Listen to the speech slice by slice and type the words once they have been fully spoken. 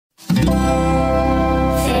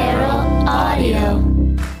Feral Audio.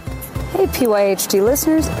 Hey PYHD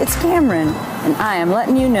listeners, it's Cameron, and I am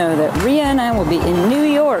letting you know that Rhea and I will be in New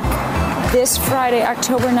York this Friday,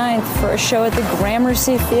 October 9th, for a show at the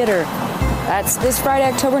Gramercy Theater. That's this Friday,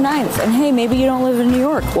 October 9th. And hey, maybe you don't live in New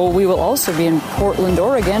York. Well, we will also be in Portland,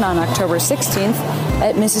 Oregon on October 16th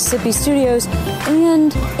at Mississippi Studios,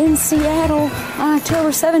 and in Seattle on October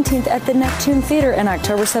 17th at the Neptune Theater. And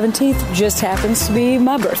October 17th just happens to be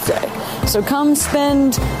my birthday. So come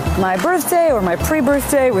spend my birthday or my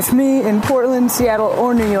pre-birthday with me in Portland, Seattle,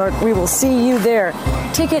 or New York. We will see you there.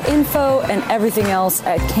 Ticket info and everything else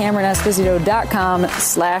at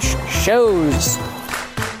CameronEsposito.com/shows.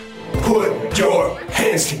 Put your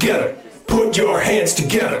hands together. Put your hands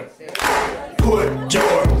together. Put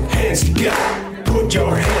your hands together. Put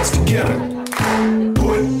your hands together.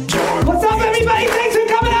 Put your What's up, everybody? Thanks for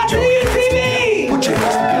coming out to the UTV! Put your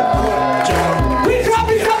hands together. We drop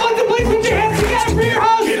this up on the place. Put your hands together for your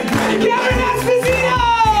host, Cameron Esposito!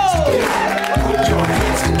 Put your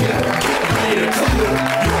hands together. Put your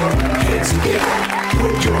hands together.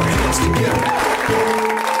 Put your hands together.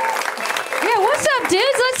 Yeah, what's up,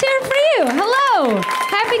 dudes? Let's hear it for you. Hello.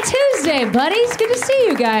 Happy Tuesday, buddies. Good to see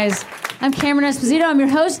you guys. I'm Cameron Esposito. I'm your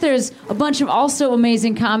host. There's a bunch of also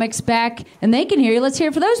amazing comics back, and they can hear you. Let's hear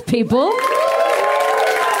it for those people.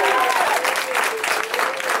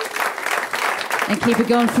 And keep it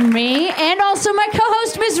going for me. And also my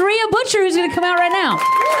co-host, Miss Rhea Butcher, who's going to come out right now.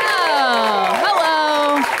 Oh,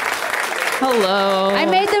 hello. Hello. I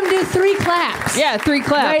made them do 3 claps. Yeah, 3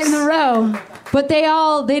 claps. Right in a row. But they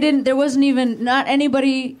didn't, there wasn't even, not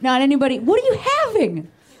anybody. What are you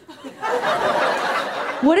having?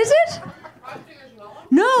 What is it?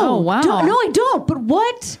 No. Oh, wow. No, I don't. But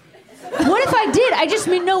what? What if I did? I just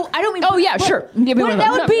mean, no, I don't mean. Oh, yeah, sure. Give me one of that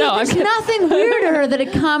those. would be, No, there's okay. nothing weirder that a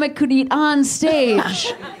comic could eat on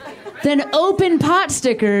stage than open pot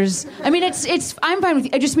stickers. I mean, I'm fine with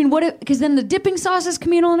you. I just mean, what if, because then the dipping sauce is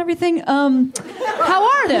communal and everything. How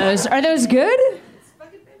are those? Are those good?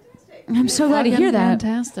 I'm so glad to hear that.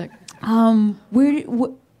 Fantastic.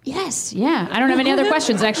 Yes, yeah. I don't have any other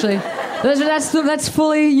questions, actually. That's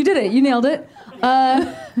fully, you did it. You nailed it.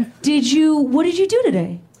 What did you do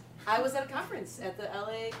today? I was at a conference at the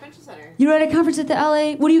LA Convention Center. You were at a conference at the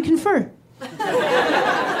LA, what do you confer? I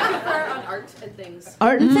confer on art and things.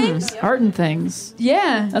 Art and things? Art and things.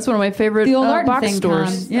 Yeah. That's one of my favorite The old art and box thing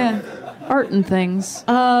stores. con. Yeah. Art and things.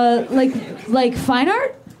 Like fine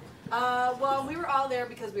art? Well, we were all there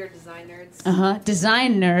because we are design nerds.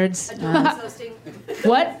 Design nerds. Adobe was hosting.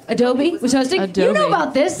 What? Adobe was hosting? Adobe. You know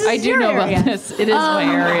about this. This I is do your know area. about this. It is my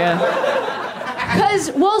area. Because,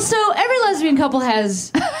 so every lesbian couple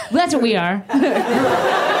has, that's what we are.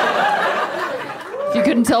 If you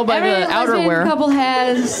couldn't tell by Every the outerwear. lesbian couple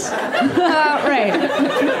has, right.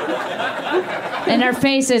 And our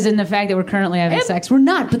faces and the fact that we're currently having sex. We're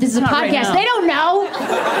not, but this is a Not right podcast. now. They don't know.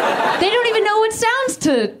 They don't even know what sounds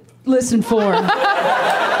to listen for.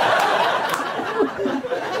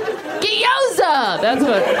 Gyoza! That's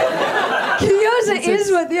what. Gyoza is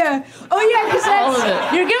what, yeah. Oh, yeah, because All of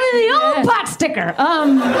it. you're giving me the old pot sticker.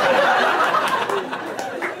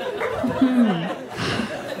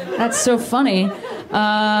 That's so funny.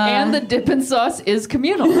 And the dippin' sauce is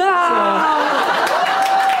communal.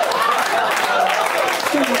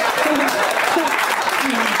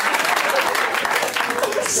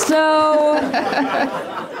 So,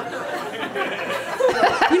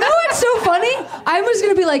 you know what's so funny? I was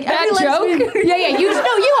gonna be like, That every lesbian- joke? Yeah. You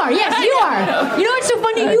are. Yes, you are. You know what's so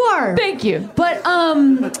funny? You are. Thank you. But I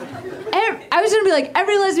was gonna be like,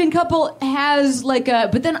 every lesbian couple has like a.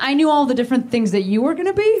 But then I knew all the different things that you were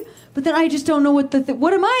gonna be. But then I just don't know what the.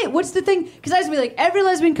 What am I? What's the thing? Because I was gonna be like, every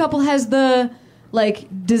lesbian couple has the like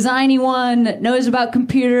designy one that knows about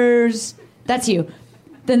computers. That's you.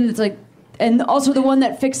 Then it's like. And also the one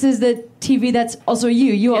that fixes the TV, that's also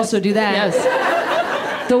you. You also do that.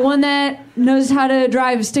 Yes. The one that knows how to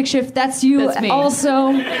drive stick shift, that's you. That's me.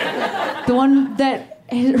 Also, the one that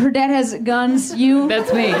her dad has guns, you.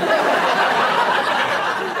 That's me.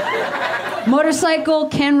 Motorcycle,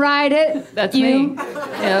 can ride it. That's you. me.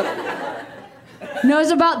 Yep. Knows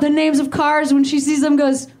about the names of cars when she sees them,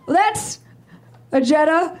 goes, well, that's a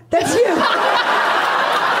Jetta. That's you.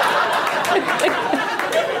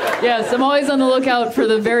 Yes, I'm always on the lookout for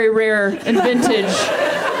the very rare and vintage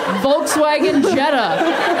Volkswagen Jetta.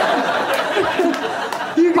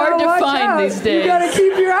 Hard to find these days. You gotta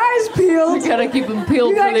keep your eyes peeled. You gotta keep them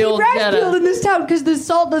peeled You for gotta the keep old your eyes Jetta. peeled in this town because the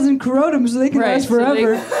salt doesn't corrode them, so they can last so they-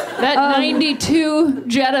 forever. that 92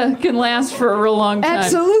 Jetta can last for a real long time.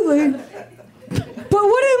 Absolutely. But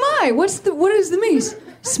what am I? What is the me?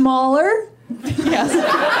 Smaller? Yes.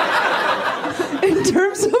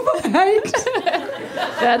 terms of height?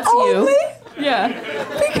 That's Only? you. Yeah.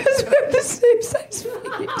 Because we have the same size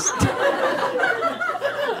feet.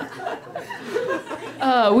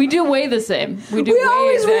 We do weigh the same. We We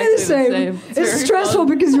always weigh the exactly same. It's very stressful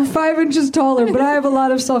fun. because you're 5 inches taller, but I have a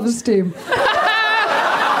lot of self-esteem.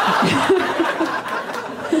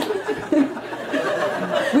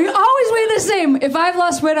 We always weigh the same. If I've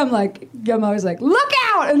lost weight, I'm always like, look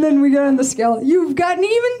out! And then we get on the scale. You've gotten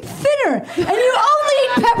even thinner, and you only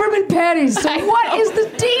eat peppermint patties. So what is the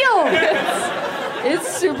deal? It's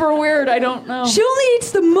super weird. I don't know. She only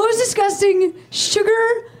eats the most disgusting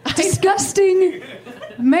disgusting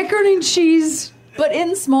macaroni and cheese. But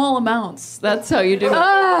in small amounts. That's how you do it.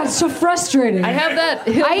 Ah, it's so frustrating. I have that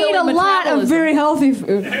I hillbilly eat a lot of metabolism. very healthy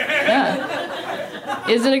food. Yeah.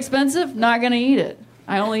 Is it expensive? Not gonna eat it.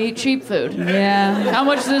 I only eat cheap food. Yeah. How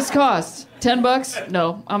much does this cost? $10?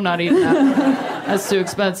 No, I'm not eating that. That's too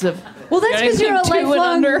expensive. Well, that's because you're a Anything 2 and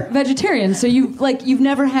lifelong under? vegetarian, so you've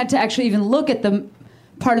never had to actually even look at the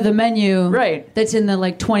part of the menu Right. that's in the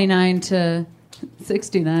 29 to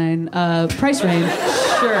 69 price range.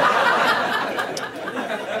 Sure.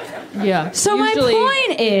 Yeah. So my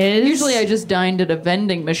point is, Usually I just dined at a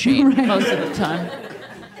vending machine most of the time.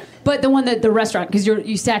 but the one that the restaurant, because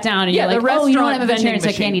you sat down and Yeah, you're the like, oh, you know what, I'm a restaurant vegetarian, so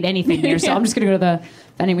I vending can't eat anything here, so Yeah. I'm just gonna go to the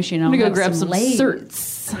vending machine. I'm And gonna I'll go have grab some Lay's.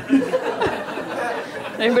 certs.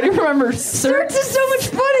 Anybody remember Certs certs? is so much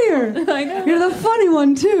funnier. I know. You're the funny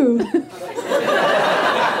one too. Which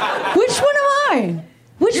one am I?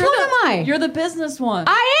 Which one am I? You're the business one.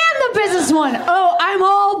 I am the business one. Oh, I'm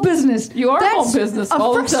all business. You are That's all business a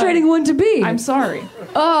all the time. frustrating one to be. I'm sorry.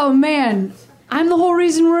 Oh man, I'm the whole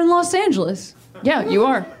reason we're in Los Angeles. Yeah, you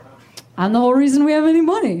are. I'm the whole reason we have any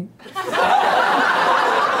money.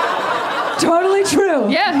 Totally true.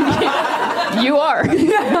 Yeah, you are.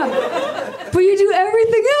 Yeah. But you do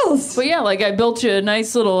everything else. But yeah, like I built you a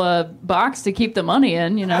nice little box to keep the money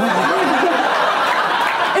in, you know.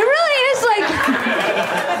 It really is like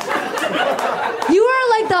you are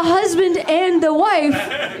like the husband and the wife,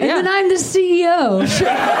 and Yeah. then I'm the CEO.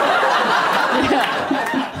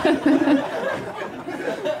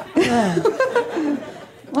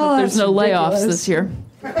 Well, There's that's no layoffs ridiculous. this year.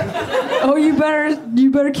 Oh, you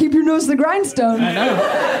better keep your nose to the grindstone. I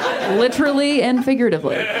know. Literally and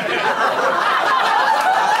figuratively. What?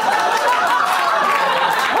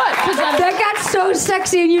 'Cause I'm- That got so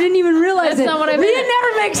sexy and you didn't even realize That's it. not what I Rhea meant.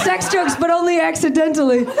 never makes sex jokes, but only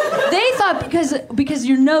accidentally. They thought because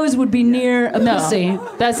your nose would be near a No, pussy.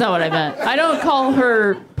 that's not what I meant. I don't call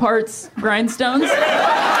her parts grindstones.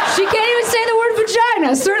 She can't even say the word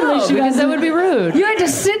vagina. Certainly No, she because doesn't. that would be rude. You had to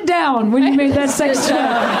sit down when you made that sex joke.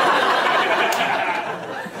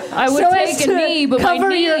 I would So as take a to knee, but my cover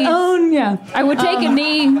knees. your own. Yeah. I would take a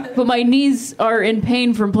knee, but my knees are in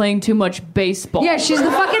pain from playing too much baseball. Yeah, she's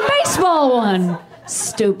the fucking baseball one.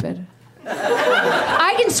 Stupid.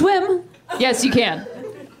 I can swim. Yes, you can.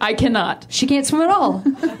 I cannot. She can't swim at all.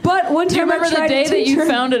 But one time Do you remember I the tried day to that teach you her-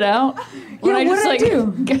 found it out? Yeah, what did I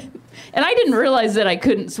do? And I didn't realize that I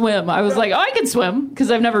couldn't swim. I was like, oh, I can swim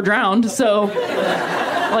because I've never drowned. So,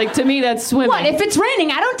 like, to me, that's swimming. What? If it's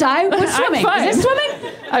raining, I don't die. What's I'm swimming? fine. Is it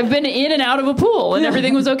swimming? I've been in and out of a pool, and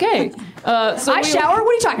everything was okay. So I shower? What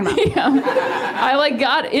are you talking about? Yeah. I like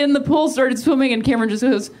got in the pool, started swimming, and Cameron just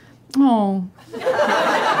goes, "Oh,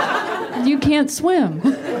 you can't swim."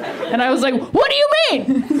 And I was like, "What do you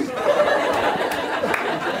mean?"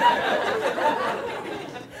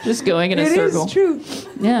 Just going in a circle. It is true.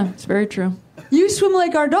 Yeah, it's very true. You swim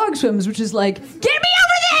like our dog swims, which is like, get me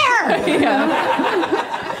over there!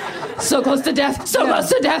 Yeah. So close to death. So close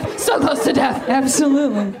to death. So close to death.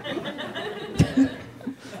 Absolutely.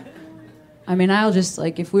 I mean, I'll just,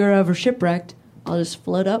 like, if we were ever shipwrecked, I'll just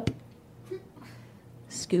float up,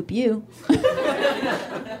 scoop you.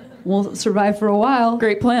 We'll survive for a while.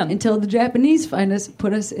 Great plan. Until the Japanese find us,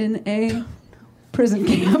 put us in a prison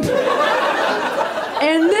camp.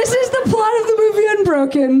 And this is the plot of the movie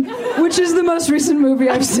Unbroken, which is the most recent movie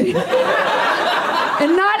I've seen.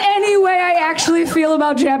 And not any way I actually feel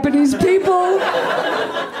about Japanese people,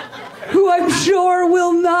 who I'm sure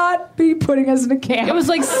will not be putting us in a camp. It was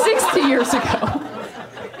like 60 years ago.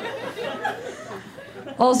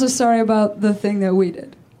 Also sorry about the thing that we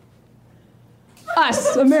did.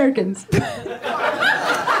 Us, Americans.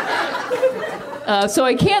 So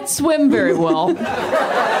I can't swim very well. And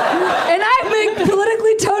I make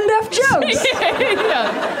politically tone-deaf jokes.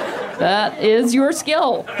 Yeah. That is your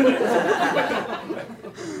skill.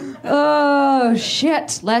 Oh,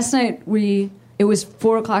 shit. Last night it was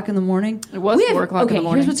 4 o'clock in the morning. It was 4 o'clock in the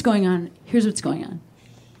morning. Here's what's going on.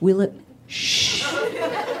 We live...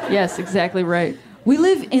 Yes, exactly right. We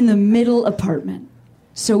live in the middle apartment.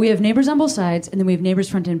 So we have neighbors on both sides, and then we have neighbors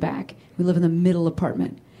front and back. We live in the middle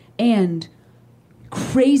apartment. And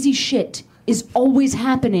crazy shit is always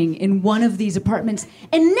happening in one of these apartments,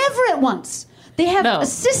 and never at once. They have a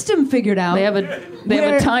system figured out. They have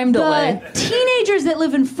a time delay. The teenagers that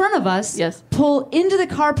live in front of us pull into the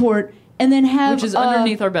carport and then have... Which is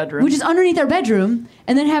underneath our bedroom. Which is underneath our bedroom,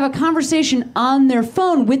 and then have a conversation on their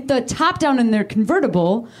phone with the top down in their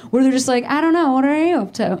convertible, where they're just like, I don't know, what are you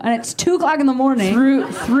up to? And it's 2 o'clock in the morning.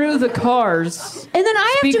 Through the cars. And then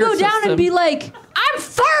I have to go down and be like, I'm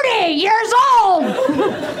 30 years old!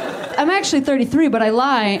 I'm actually 33, but I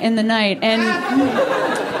lie in the night,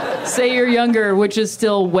 and... Say you're younger, which is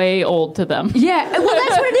still way old to them. Yeah, well,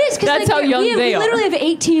 that's what it is. That's how young they are. We literally have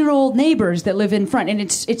 18-year-old neighbors that live in front, and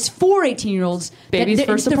it's 4 18-year-olds. Baby's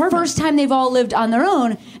first It's apartment. the first time they've all lived on their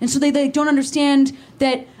own, and so they don't understand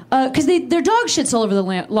that because their dog shits all over the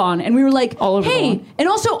lawn, and we were like, all over the lawn. and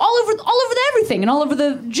also all over the everything, and all over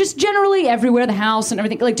the just generally everywhere, the house and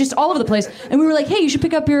everything, like just all over the place. And we were like, hey, you should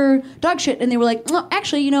pick up your dog shit, and they were like, well,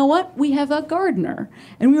 actually, you know what? We have a gardener,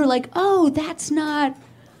 and we were like, oh, that's not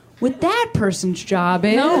what that person's job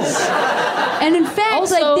is. No. And in fact,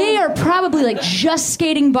 Also- like they are probably like just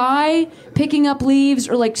skating by, picking up leaves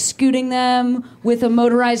or like scooting them with a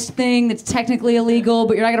motorized thing that's technically illegal,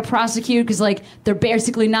 but you're not going to prosecute because like they're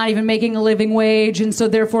basically not even making a living wage, and so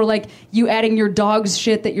therefore like you adding your dog's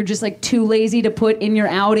shit that you're just like too lazy to put in your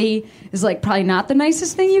Audi is like probably not the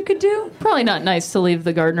nicest thing you could do. Probably not nice to leave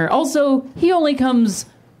the gardener. Also, he only comes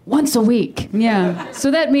once a week. Yeah. So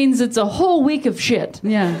that means it's a whole week of shit.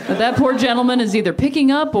 Yeah. That poor gentleman is either picking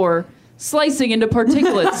up or slicing into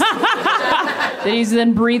particulates that he's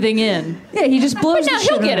then breathing in. Yeah, he just blows But no, the shit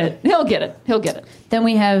he'll get around. it. He'll get it. He'll get it. Then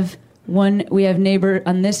we have neighbor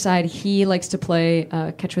on this side. He likes to play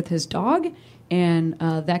catch with his dog, and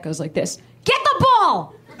that goes like this: get the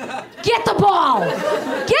ball, get the ball,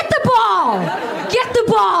 get the ball, get the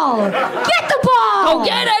ball, get the ball. Go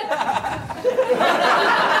get it.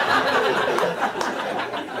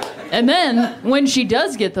 And then when she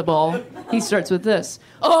does get the ball, he starts with this: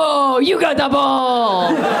 oh, you got the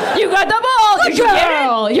ball! You got the ball! Did you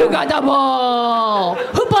get it? You got the ball!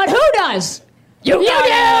 But who does? You got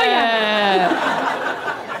it!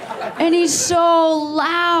 And he's so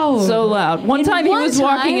loud. So loud. One And time he one was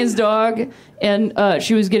walking time- his dog, and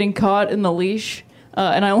she was getting caught in the leash.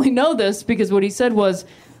 And I only know this because what he said was,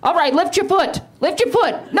 all right, lift your foot. Lift your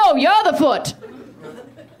foot. No, your other foot.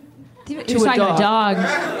 He was to a talking to a dog.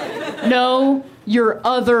 No, your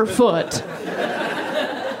other foot.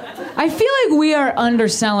 I feel like we are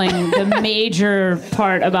underselling the major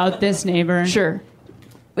part about this neighbor. Sure.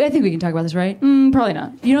 I think we can talk about this, right? Probably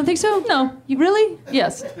not. You don't think so? No. You really?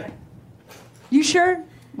 Yes. You sure?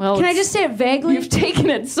 Well, Can I just say it vaguely? You've taken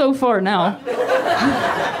it so far now.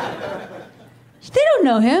 They don't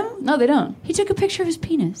know him. No, they don't. He took a picture of his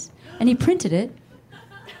penis and he printed it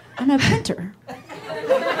on a printer.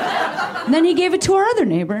 And then he gave it to our other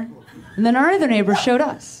neighbor. And then our other neighbor showed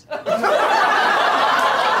us.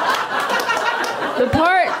 The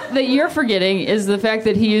part that you're forgetting is the fact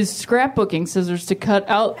that he used scrapbooking scissors to cut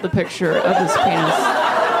out the picture of his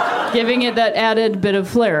penis, giving it that added bit of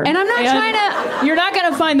flair. And I'm not trying to... You're not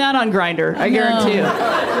going to find that on Grindr, I guarantee you.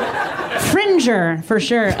 Fringer, for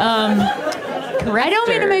sure. I don't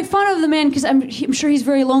mean to make fun of the man because I'm sure he's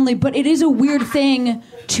very lonely, but it is a weird thing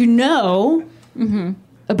to know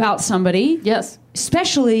about somebody. Yes.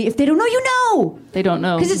 Especially if they don't know you know. They don't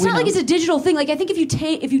know. Because it's We not like know. it's a digital thing. Like I think if you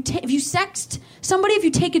sext somebody, if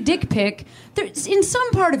you take a dick pic, there's, in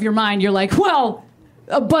some part of your mind you're like, well,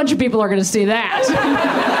 a bunch of people are going to see that.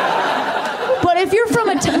 But if you're from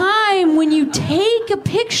a time when you take a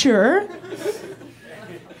picture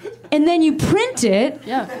and then you print it,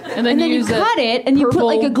 Yeah. And then, you use cut that it and you put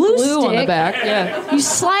like a glue on the stick, back. Yeah. you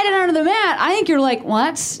slide it onto the mat, I think you're like, well,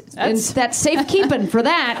 that's safekeeping for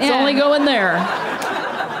that. It's only going there.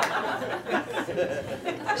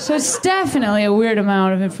 So it's definitely a weird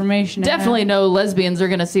amount of information. Definitely no lesbians are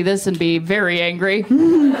going to see this and be very angry.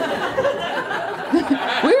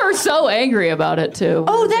 We were so angry about it, too.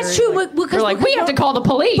 Oh, that's true. We're like, we have to call the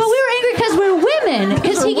police. But we were angry because we're women.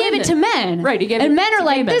 Because he we're gave it to men. Right, he gave and it men are to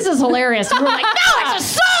like, women. this is hilarious. And we're like, no, it's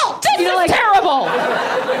assault. This is terrible.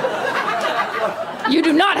 You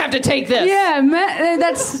do not have to take this. Yeah,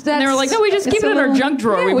 that's. And they were like, no, we just it's keep it a in our little- junk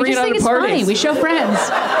drawer. Yeah, We bring it just out think at it's parties. funny. We show friends.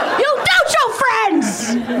 You don't show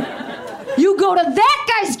friends. You go to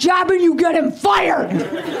that guy's job and you get him fired.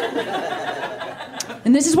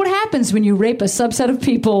 And this is what happens when you rape a subset of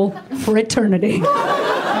people for eternity.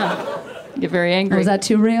 Get very angry. Was that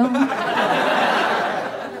too real?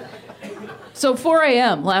 So 4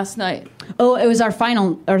 a.m. last night. Oh, it was our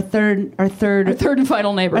third and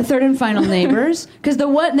final neighbor. Our third and final neighbors. Because the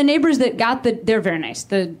neighbors that got they're very nice.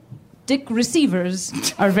 The dick receivers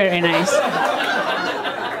are very nice.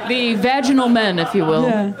 The vaginal men, if you will.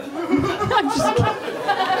 Yeah. I'm just kidding.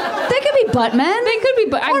 They could be butt men. They could be,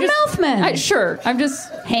 but or mouth men. Sure, I'm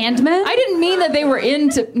just hand men. I didn't mean that they were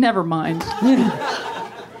into. Never mind.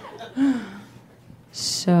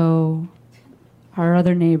 So, our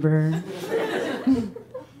other neighbor,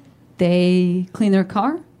 they clean their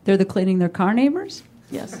car. They're the cleaning their car neighbors.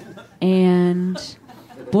 Yes. And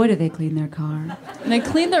boy, do they clean their car. And they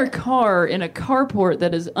clean their car in a carport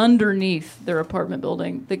that is underneath their apartment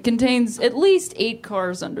building that contains at least 8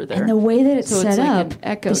 cars under there. And the way that it's So set like up, an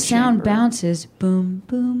echo the sound chamber. bounces boom,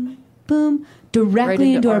 boom, boom, directly Right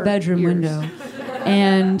into into our our bedroom ears. window.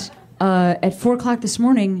 And at 4 o'clock this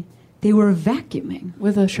morning, they were vacuuming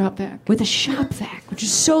With a shop vac. with a shop vac, which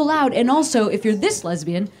is so loud. And also, if you're this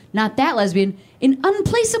lesbian, not that lesbian, an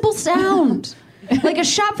unplaceable sound. Like a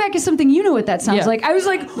shop vac is something you know what that sounds Yeah. like. I was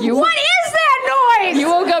like, You- what is that noise? You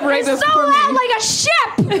woke up right it's so before loud, me. like a ship.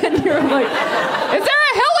 And you're like, is there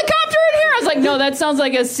a helicopter in here? I was like, no, that sounds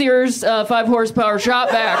like a Sears 5 horsepower shop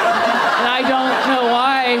vac. And I don't know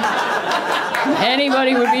why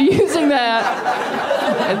anybody would be using that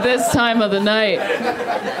at this time of the night.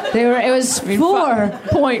 It was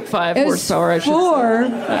 0.5 It was horsepower, I should 4.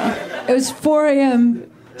 It was 4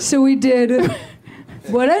 a.m. So we did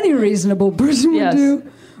what any reasonable person would Yes. do,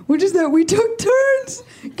 which is that we took turns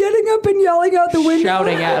getting up and yelling out the window,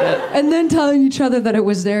 Shouting at it. and then telling each other that it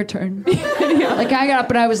was their turn. Like I got up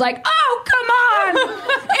and I was like, "Oh, come on!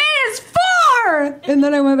 It is 4!" And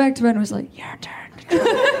then I went back to bed and was like, "Your turn."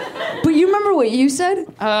 But you remember what you said? Do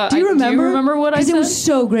you do you remember? remember what I 'Cause it was said?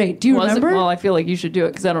 so great. Do you Was it? remember? Well, I feel like you should do it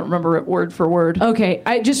because I don't remember it word for word. Okay,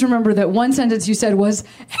 I just remember that one sentence you said was,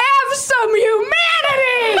 "Have some humanity!"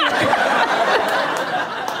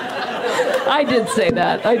 I did say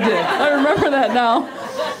that. I did. I remember that now.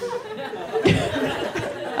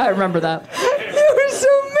 I remember that. You were so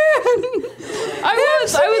mad. I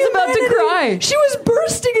was about to cry. She was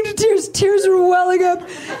bursting into tears. Tears were welling up.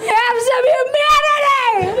 Have some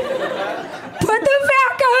humanity! Put the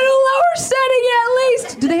vac on a lower setting at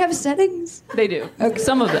least. Do they have settings? They do.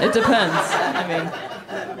 Some of it. It depends. I mean,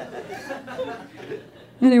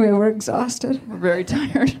 Anyway, we're exhausted, we're very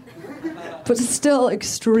tired. but still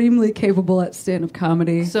extremely capable at stand-up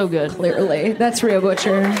comedy. So good. Clearly. That's Rhea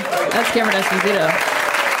Butcher. That's Cameron Esposito.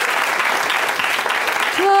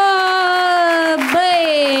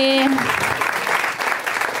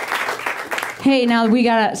 Hey, now we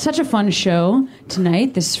got such a fun show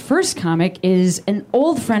tonight. This first comic is an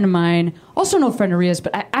old friend of mine, also an old friend of Rhea's,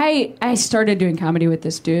 but I started doing comedy with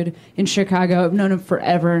this dude in Chicago. I've known him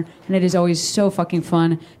forever, and it is always so fucking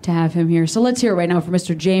fun to have him here. So let's hear it right now for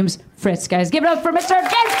Mr. James Fritz. Guys, give it up for Mr.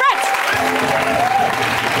 James Fritz!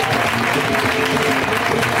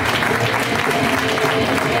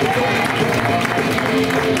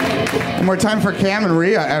 One more time for Cam and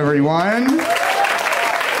Rhea, everyone.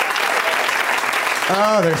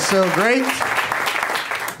 Oh, they're so great.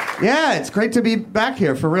 Yeah, it's great to be back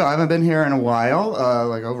here, for real. I haven't been here in a while,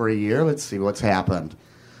 like over a year. Let's see what's happened.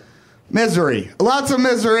 Misery. Lots of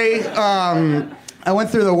misery. I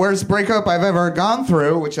went through the worst breakup I've ever gone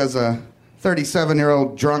through, which as a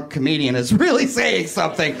 37-year-old drunk comedian is really saying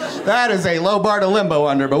something. That is a low bar to limbo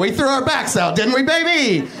under, but we threw our backs out, didn't we,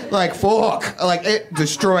 baby? Like, fuck. Like, it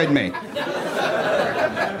destroyed me.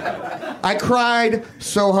 I cried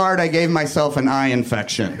so hard I gave myself an eye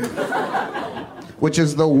infection, which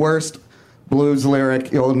is the worst blues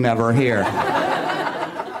lyric you'll never hear.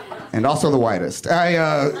 And also the whitest.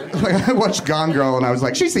 I watched Gone Girl and I was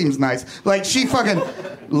like, she seems nice. Like, she fucking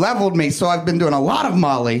leveled me, so I've been doing a lot of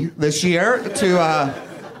Molly this year to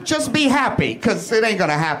just be happy, because it ain't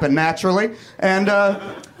gonna happen naturally. And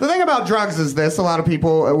the thing about drugs is this: a lot of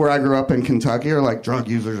people where I grew up in Kentucky are like, drug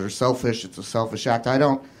users are selfish, it's a selfish act. I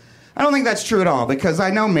don't think that's true at all, because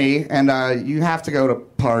I know me, and you have to go to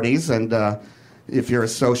parties, and if you're a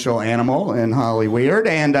social animal in Hollyweird,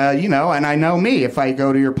 and and I know me. If I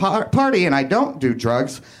go to your party and I don't do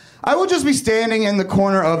drugs, I will just be standing in the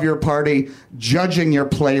corner of your party, judging your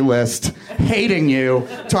playlist, hating you,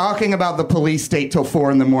 talking about the police state till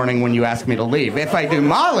 4 a.m. when you ask me to leave. If I do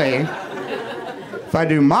Molly,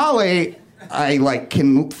 I like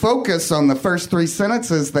can focus on the first 3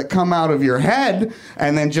 sentences that come out of your head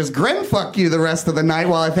and then just grin fuck you the rest of the night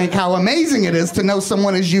while I think how amazing it is to know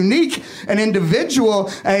someone as unique an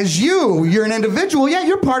individual as you. You're an individual, yeah,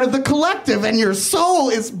 you're part of the collective, and your soul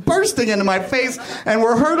is bursting into my face, and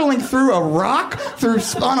we're hurtling through a rock through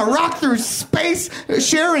space,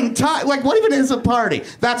 sharing time. Like, what even is a party?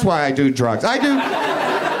 That's why I do drugs. I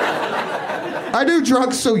do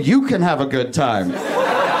drugs so you can have a good time.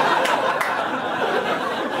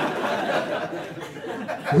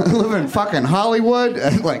 I live in fucking Hollywood,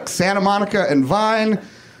 like Santa Monica and Vine.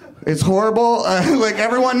 It's horrible. Like,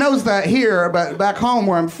 everyone knows that here, but back home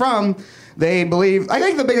where I'm from, they believe... I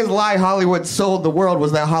think the biggest lie Hollywood sold the world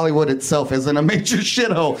was that Hollywood itself isn't a major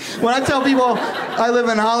shithole. When I tell people I live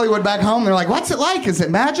in Hollywood back home, they're like, what's it like? Is it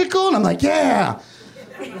magical? And I'm like, yeah.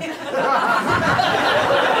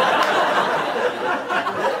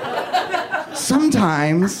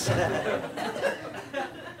 Sometimes,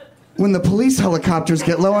 when the police helicopters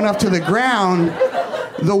get low enough to the ground,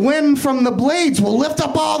 the wind from the blades will lift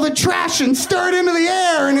up all the trash and stir it into the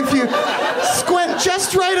air. And if you squint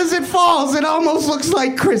just right as it falls, it almost looks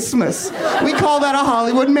like Christmas. We call that a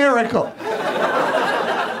Hollywood miracle.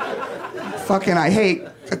 Fucking, I hate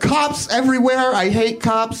cops everywhere. I hate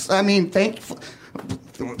cops. I mean, thanks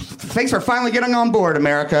for finally getting on board,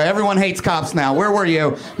 America. Everyone hates cops now. Where were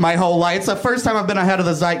you my whole life? It's the first time I've been ahead of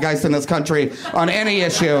the zeitgeist in this country on any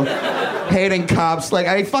issue. Hating cops. Like,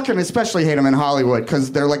 I fucking especially hate them in Hollywood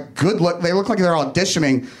because they're like they look like they're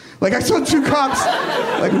auditioning. Like, I saw 2 cops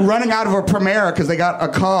like running out of a premiere because they got a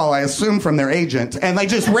call, I assume, from their agent, and they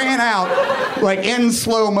just ran out like in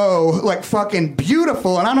slow-mo, like fucking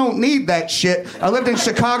beautiful, and I don't need that shit. I lived in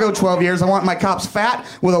Chicago 12 years. I want my cops fat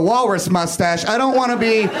with a walrus mustache. I don't want to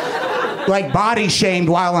be like body shamed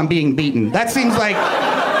while I'm being beaten. That seems like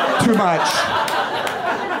too much.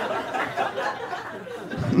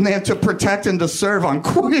 And they have to protect and to serve on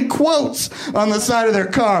quotes on the side of their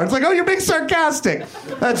car. It's like, oh, you're being sarcastic.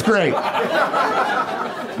 That's great.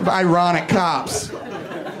 Ironic cops.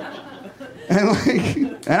 And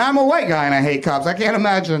I'm a white guy and I hate cops. I can't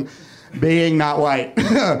imagine being not white.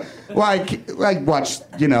 Well, I watch,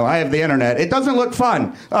 I have the internet. It doesn't look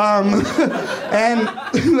fun. And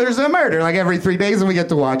there's a murder like every 3 days and we get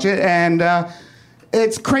to watch it. And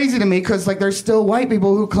it's crazy to me because like there's still white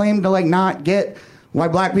people who claim to like not get why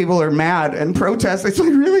black people are mad and protest. It's like,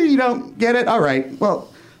 really? You don't get it? All right. Well,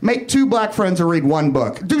 make 2 black friends or read 1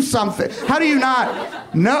 book. Do something. How do you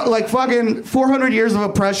not know? Like, fucking 400 years of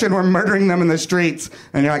oppression, we're murdering them in the streets.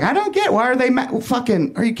 And you're like, I don't get, why are they mad?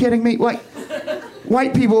 Fucking, are you kidding me? What?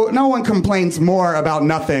 White people, no one complains more about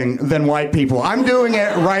nothing than white people. I'm doing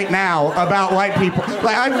it right now about white people.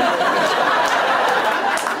 Like,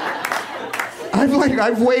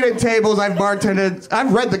 I've waited tables, I've bartended,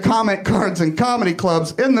 I've read the comment cards in comedy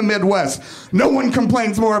clubs in the Midwest. No one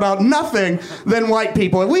complains more about nothing than white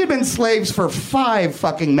people. If we had been slaves for 5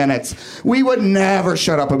 fucking minutes, we would never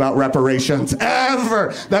shut up about reparations,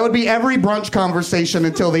 ever. That would be every brunch conversation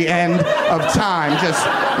until the end of time. Just,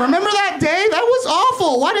 remember that day? That was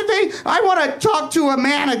awful. Why did they, I want to talk to a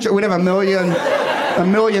manager. We'd have a million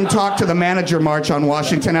talk to the manager march on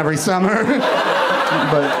Washington every summer.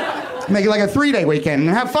 But make it like a 3-day weekend and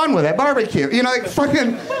have fun with it. Barbecue. Like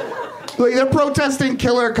fucking... Like they're protesting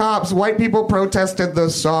killer cops. White people protested the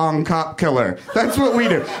song Cop Killer. That's what we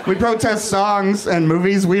do. We protest songs and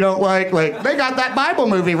movies we don't like. Like, they got that Bible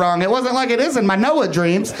movie wrong. It wasn't like it is in my Noah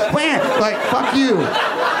dreams. Man, like, fuck you.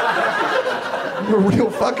 We're a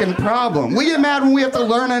real fucking problem. We get mad when we have to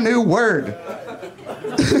learn a new word.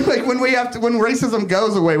 Like when racism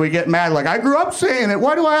goes away, we get mad. Like, I grew up saying it.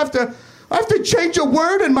 Why do I have to change a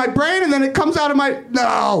word in my brain and then it comes out of my...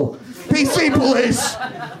 No. PC police.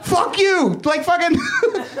 Fuck you. Like fucking...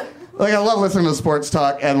 Like I love listening to sports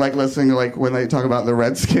talk and like listening to like when they talk about the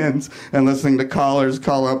Redskins and listening to callers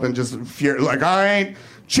call up and just like,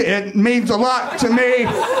 it means a lot to me.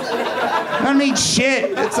 I don't need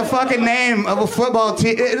shit. It's a fucking name of a football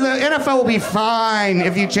team. The NFL will be fine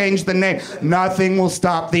if you change the name. Nothing will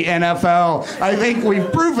stop the NFL. I think we've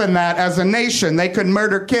proven that as a nation. They could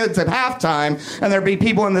murder kids at halftime and there'd be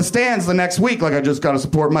people in the stands the next week like, I just got to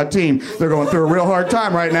support my team. They're going through a real hard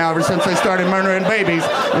time right now ever since they started murdering babies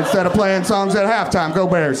instead of playing songs at halftime. Go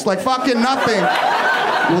Bears. Like fucking nothing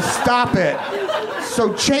will stop it.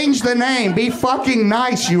 So change the name. Be fucking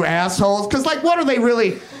nice, you assholes. Because, like, what are they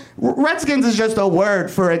really... Redskins is just a word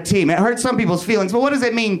for a team. It hurts some people's feelings, but what does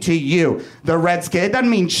it mean to you, the Redskin? It doesn't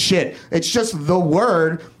mean shit. It's just the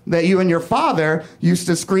word that you and your father used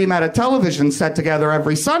to scream at a television set together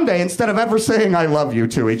every Sunday instead of ever saying I love you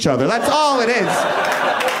to each other. That's all it is.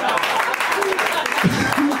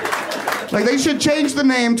 Like, they should change the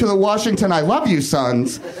name to the Washington I Love You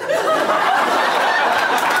Sons.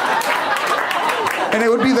 And it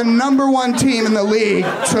would be the #1 team in the league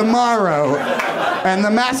tomorrow. And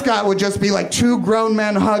the mascot would just be like 2 grown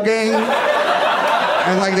men hugging.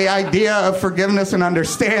 And like the idea of forgiveness and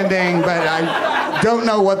understanding, but I don't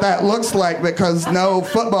know what that looks like because no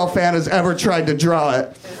football fan has ever tried to draw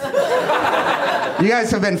it. You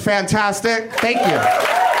guys have been fantastic. Thank you.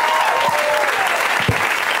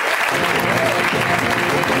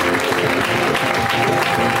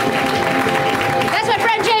 That's my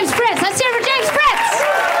friend James Fritz. Let's hear it for James Fritz.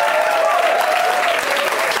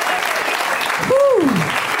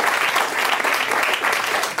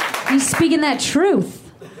 Whew. He's speaking that truth.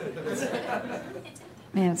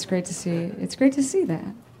 Man, it's great to see. It's great to see that.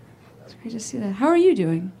 It's great to see that. How are you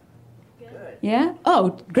doing? Good. Yeah?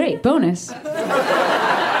 Oh, great. Bonus.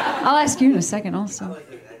 I'll ask you in a second also.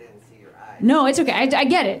 No, it's okay. I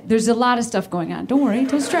get it. There's a lot of stuff going on. Don't worry.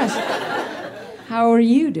 Don't stress. How are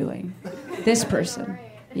you doing? This person.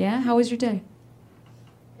 Yeah? How was your day?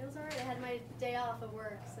 It was alright. I had my day off of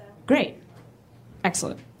work, so Great.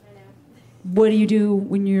 Excellent. I know. What do you do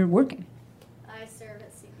when you're working? I serve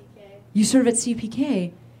at CPK. You serve at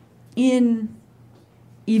CPK in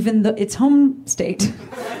even its home state.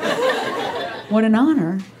 What an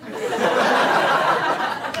honor.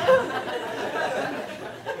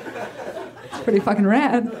 It's pretty fucking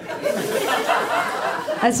rad.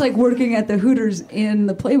 That's like working at the Hooters in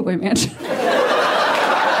the Playboy Mansion.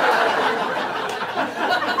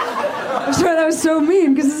 I'm sorry that was so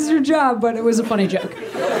mean because this is your job, but it was a funny joke.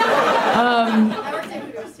 I worked at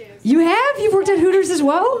Hooters too. You have? You've worked at Hooters as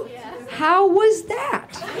well? Yeah. How was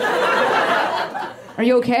that? Are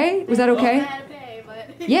you okay? Was that I okay? had to pay,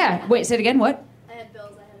 but Yeah. Wait, say it again. What? I had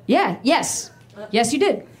bills I had to pay. Yeah. Yes. Yes, you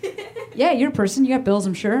did. Yeah, you're a person. You got bills,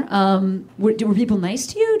 I'm sure. Were people nice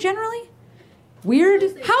to you generally? Weird?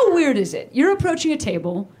 How weird is it? You're approaching a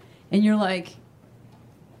table and you're like,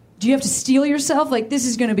 do you have to steel yourself? Like, this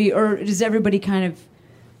is going to be, or does everybody kind of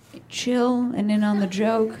chill and in on the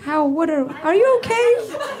joke? Are you okay?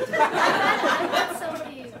 I had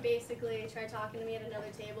somebody basically try talking to me at another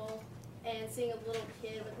table and seeing a little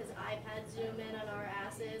kid with his iPad zoom in on our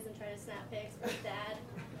asses and try to snap pics for his dad.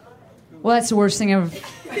 Well, that's the worst thing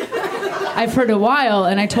I've heard in a while,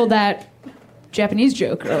 and I told that Japanese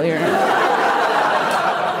joke earlier.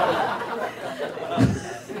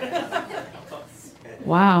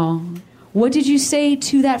 Wow. What did you say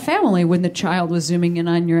to that family when the child was zooming in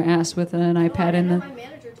on your ass with an iPad in the... My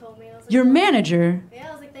manager told me. I was like, Your manager? Yeah,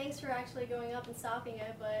 I was like, thanks for actually going up and stopping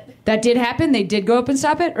it, but... That did happen? They did go up and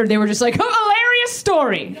stop it? Or they were just like, oh, hilarious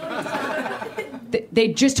story? They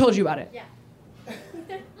just told you about it? Yeah.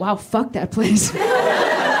 Wow, fuck that place. It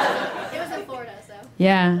was in Florida, so...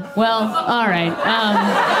 Yeah, well, all right.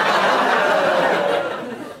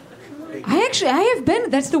 I have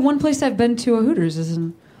been, that's the one place I've been to a Hooters is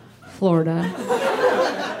in Florida.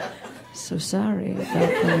 So sorry about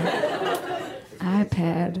the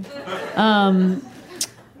iPad.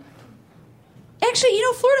 Actually, you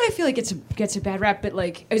know, Florida, I feel like gets a bad rap, but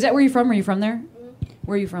like, is that where you're from? Are you from there? Mm-hmm.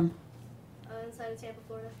 Where are you from? Inside of Tampa,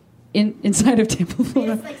 Florida. Inside of Tampa,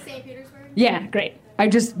 Florida? It's like St. Petersburg. Yeah, great. I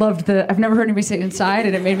just loved I've never heard anybody say inside,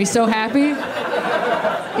 and it made me so happy.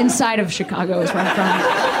 Inside of Chicago is where I'm from.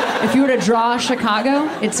 If you were to draw Chicago,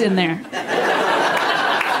 it's in there.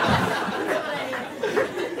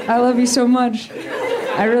 I love you so much.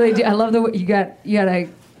 I really do. I love the way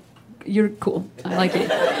you're cool. I like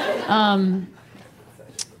it.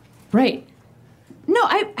 Right. No,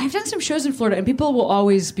 I've done some shows in Florida, and people will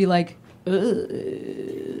always be like, how'd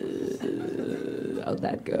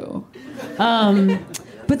that go?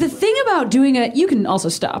 But the thing about doing it, you can also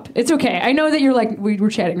stop. It's okay. I know that you're like, we were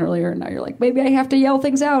chatting earlier, and now you're like, maybe I have to yell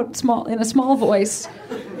things out in a small voice.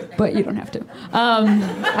 But you don't have to.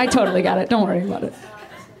 I totally got it. Don't worry about it.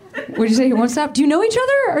 What did you say? You won't stop? Do you know each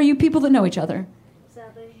other? Or are you people that know each other?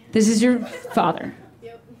 Sadly. This is your father.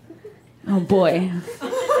 Yep. Oh, boy.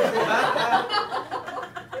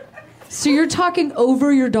 So you're talking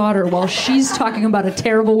over your daughter while she's talking about a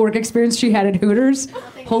terrible work experience she had at Hooters?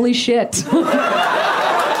 Holy shit.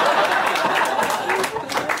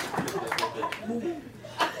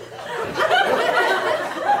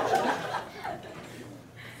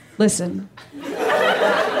 Listen.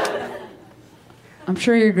 I'm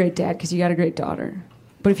sure you're a great dad because you got a great daughter.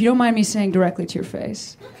 But if you don't mind me saying directly to your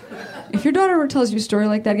face, if your daughter ever tells you a story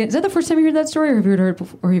like that again, is that the first time you heard that story, or have you heard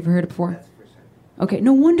it before? Okay,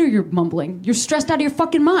 no wonder you're mumbling. You're stressed out of your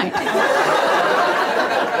fucking mind.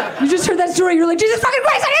 You just heard that story, you're like, Jesus fucking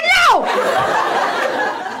Christ, I didn't know!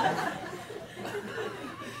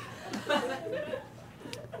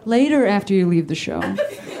 later after you leave the show.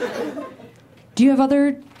 Do you have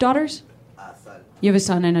other daughters? Son. You have a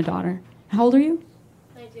son and a daughter. How old are you?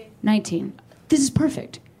 19. 19. This is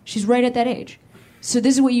perfect. She's right at that age. So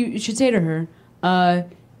this is what you should say to her.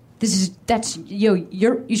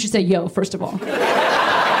 You should say yo, first of all.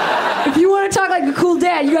 If you want to talk like a cool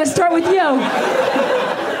dad, you gotta start with yo.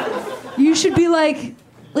 You should be like,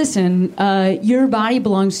 listen, your body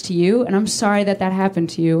belongs to you, and I'm sorry that happened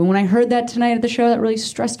to you. And when I heard that tonight at the show, that really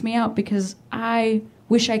stressed me out because I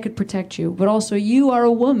wish I could protect you. But also, you are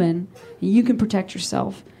a woman, and you can protect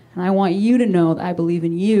yourself. And I want you to know that I believe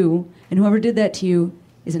in you, and whoever did that to you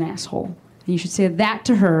is an asshole. And you should say that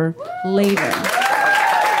to her later.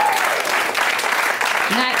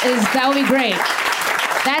 That would be great.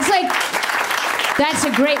 That's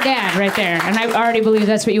a great dad right there. And I already believe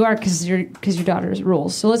that's what you are because your daughter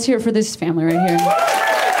rules. So let's hear it for this family right here.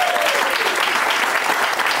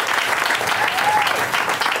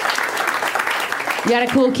 You got a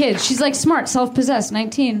cool kid. She's like smart, self-possessed,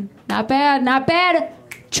 19. Not bad, not bad.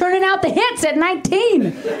 Churning out the hits at 19.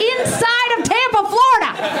 Inside of Tampa,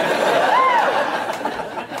 Florida.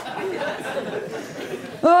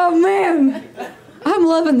 Oh, man. I'm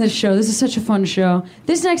loving this show. This is such a fun show.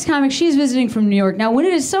 This next comic, she's visiting from New York. Now,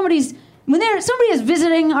 when somebody is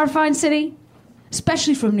visiting our fine city,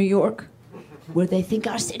 especially from New York, where they think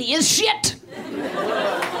our city is shit,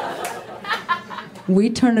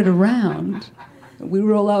 we turn it around. We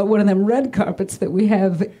roll out one of them red carpets that we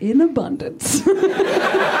have in abundance.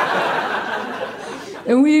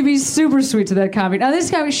 And we'd be super sweet to that comic. Now, this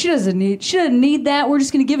comic, she doesn't need that. We're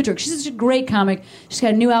just going to give it to her. She's such a great comic. She's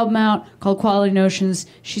got a new album out called Quality Notions.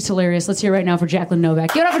 She's hilarious. Let's hear it right now for Jacqueline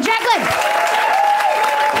Novak. Give it up for Jacqueline!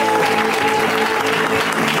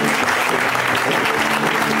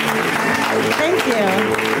 Thank you.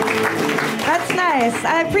 That's nice.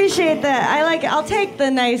 I appreciate that. I'll take the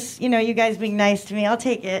nice, you guys being nice to me. I'll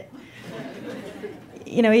take it.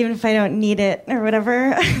 Even if I don't need it or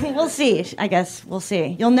whatever. We'll see, I guess. We'll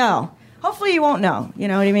see. You'll know. Hopefully you won't know. You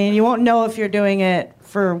know what I mean? You won't know if you're doing it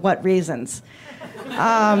for what reasons.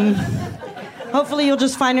 Hopefully you'll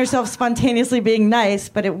just find yourself spontaneously being nice,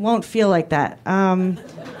 but it won't feel like that. That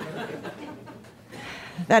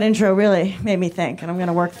intro really made me think, and I'm going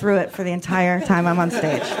to work through it for the entire time I'm on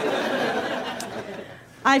stage.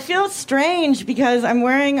 I feel strange because I'm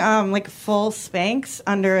wearing full Spanx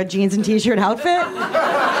under a jeans and t-shirt outfit,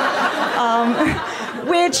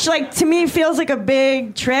 which to me feels like a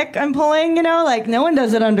big trick I'm pulling. No one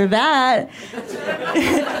does it under that.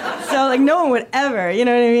 So no one would ever, you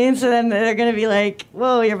know what I mean? So then they're gonna be like,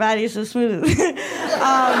 "Whoa, your body's so smooth."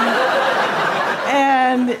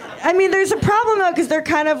 And I mean, there's a problem though because they're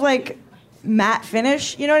kind of matte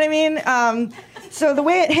finish. You know what I mean? So the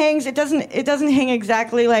way it hangs, it doesn't hang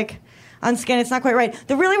exactly on skin. It's not quite right.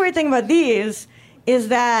 The really weird thing about these is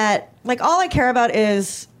that all I care about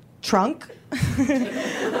is trunk.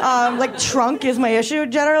 Trunk is my issue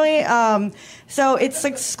generally. So it's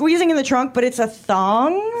squeezing in the trunk, but it's a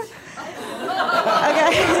thong.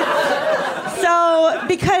 Okay. So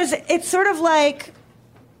because it's sort of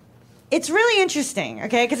it's really interesting,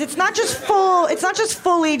 okay? Because it's not just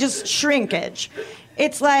fully just shrinkage.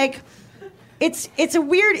 It's it's a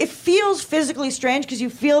weird, it feels physically strange because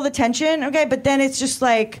you feel the tension, okay? But then it's just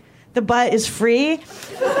the butt is free.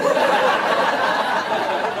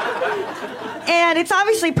 And it's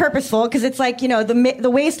obviously purposeful because it's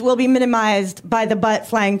the waist will be minimized by the butt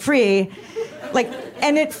flying free.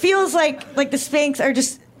 And it feels like the Spanx are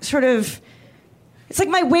just sort of, it's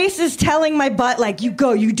my waist is telling my butt, you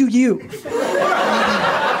go, you do you.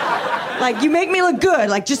 You make me look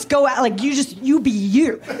good. Just go out. You be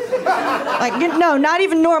you. No, not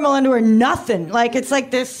even normal underwear, nothing. It's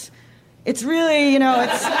this, it's really,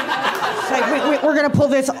 it's we're going to pull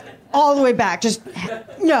this all the way back. Just,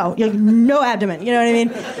 no abdomen. You know what I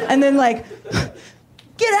mean? And then,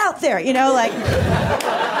 get out there, I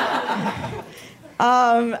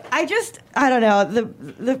don't know.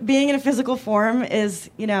 The being in a physical form is,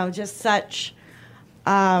 just such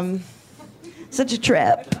a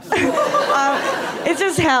trip. It's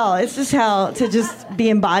just hell. It's just hell to just be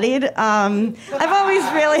embodied. I've always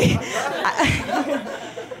really...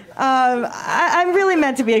 I'm really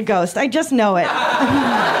meant to be a ghost. I just know it.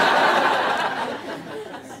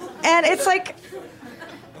 And it's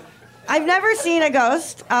I've never seen a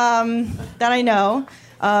ghost that I know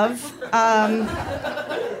of.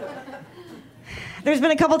 There's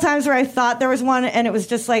been a couple times where I thought there was one, and it was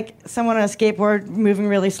just someone on a skateboard moving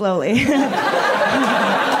really slowly.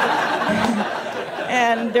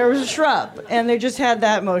 And there was a shrub, and they just had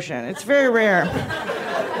that motion. It's very rare.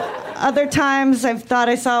 Other times I've thought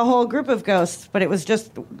I saw a whole group of ghosts, but it was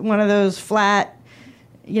just one of those flat,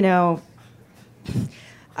 I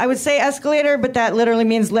would say escalator, but that literally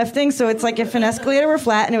means lifting. So it's like if an escalator were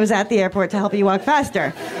flat and it was at the airport to help you walk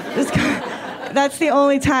faster. That's the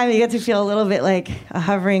only time you get to feel a little bit like a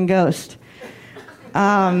hovering ghost.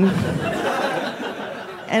 And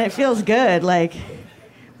it feels good, like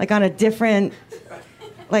on a different,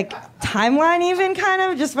 timeline even, kind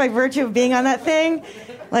of, just by virtue of being on that thing.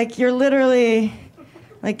 Like, you're literally,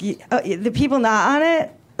 the people not on it,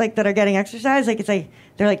 that are getting exercise, it's like,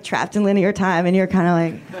 they're, trapped in linear time, and you're kind of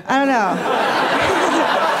like, I don't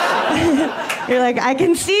know. You're like, I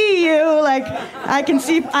can see you, I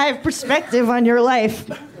have perspective on your life.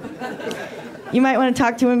 You might want to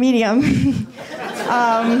talk to a medium.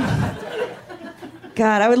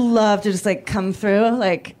 God, I would love to just, come through,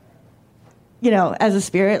 as a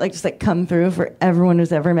spirit, just come through for everyone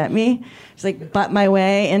who's ever met me. Just butt my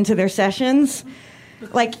way into their sessions,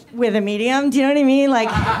 with a medium. Do you know what I mean?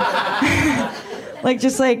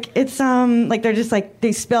 It's they're just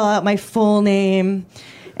they spell out my full name,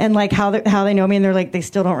 and how they know me, and they're they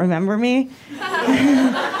still don't remember me.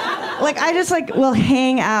 I just will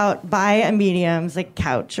hang out by a medium's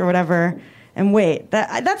couch or whatever and wait.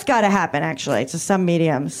 That's got to happen actually to some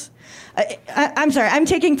mediums. I'm sorry, I'm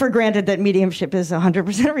taking for granted that mediumship is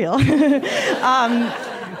 100% real.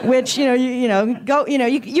 Which,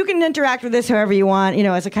 you can interact with this however you want,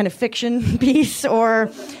 as a kind of fiction piece, or,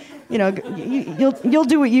 you'll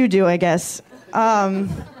do what you do, I guess.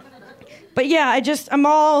 But yeah, I'm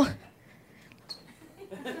all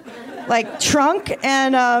trunk,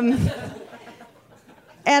 and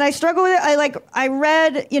I struggle with it. I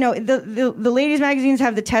read, the ladies' magazines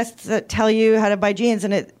have the tests that tell you how to buy jeans,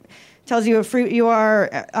 and it tells you what fruit you are.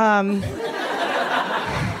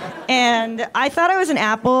 And I thought I was an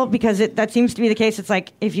apple because that seems to be the case. It's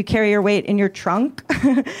if you carry your weight in your trunk.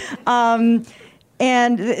 And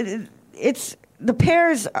the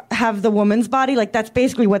pears have the woman's body. That's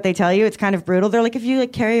basically what they tell you. It's kind of brutal. They're if you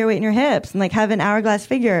carry your weight in your hips and have an hourglass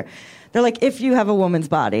figure. They're if you have a woman's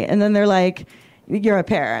body. And then they're you're a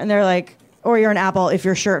pear. And they're or you're an apple if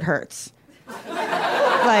your shirt hurts.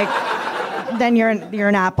 Then you're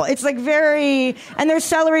an apple. It's very, and there's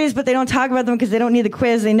celeries, but they don't talk about them because they don't need the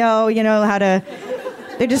quiz. They know, how to.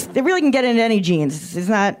 They really can get into any jeans. It's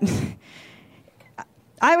not.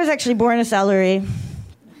 I was actually born a celery,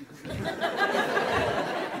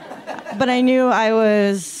 but I knew I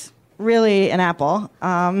was really an apple.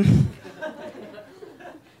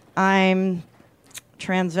 I'm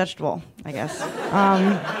trans-vegetable, I guess.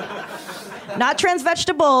 Not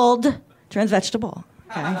trans-vegetabled, trans-vegetable.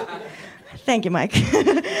 Okay. Thank you, Mike.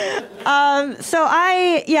 The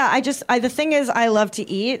thing is, I love to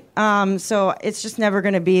eat. So it's just never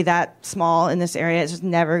going to be that small in this area. It's just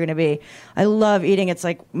never going to be. I love eating. It's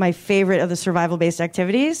my favorite of the survival-based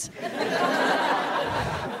activities.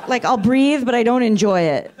 I'll breathe, but I don't enjoy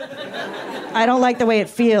it. I don't like the way it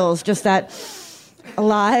feels, just that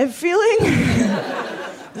alive feeling.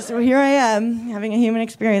 So here I am, having a human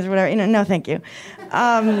experience or whatever. No, thank you.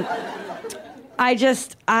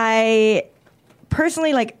 I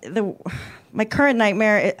personally, my current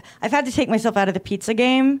nightmare, I've had to take myself out of the pizza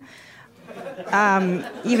game,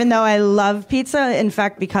 even though I love pizza. In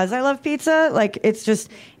fact, because I love pizza, it's just,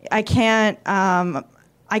 I can't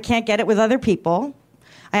get it with other people.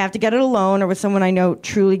 I have to get it alone or with someone I know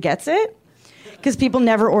truly gets it, because people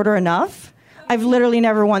never order enough. I've literally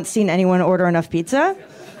never once seen anyone order enough pizza.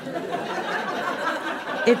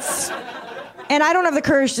 And I don't have the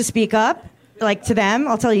courage to speak up. To them,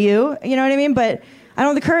 I'll tell you, you know what I mean? But I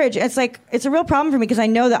don't have the courage. It's it's a real problem for me because I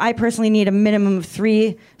know that I personally need a minimum of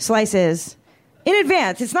 3 slices in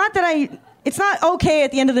advance. It's not okay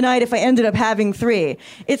at the end of the night if I ended up having 3.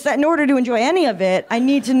 It's that in order to enjoy any of it, I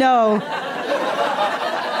need to know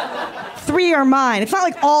 3 are mine. It's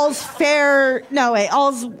not all's fair. No, wait,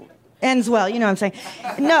 all's ends well. You know what I'm saying?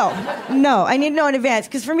 No, I need to know in advance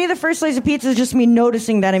because for me, the first slice of pizza is just me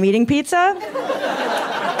noticing that I'm eating pizza.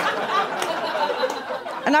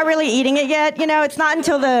 I'm not really eating it yet, It's not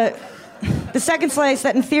until the second slice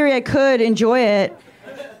that, in theory, I could enjoy it,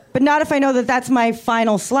 but not if I know that that's my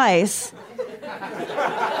final slice.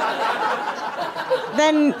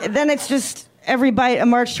 Then it's just every bite a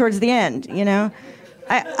march towards the end,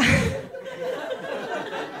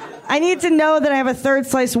 I need to know that I have a third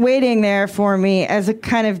slice waiting there for me as a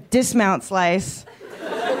kind of dismount slice,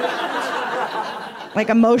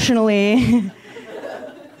 emotionally.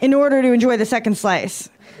 In order to enjoy the second slice.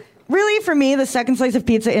 Really, for me, the second slice of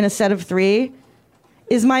pizza in a set of 3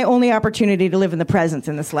 is my only opportunity to live in the present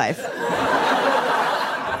in this life.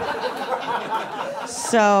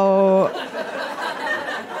 So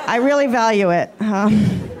I really value it.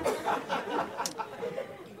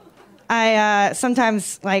 I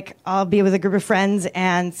sometimes I'll be with a group of friends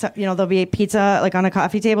and there'll be pizza on a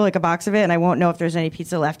coffee table, a box of it, and I won't know if there's any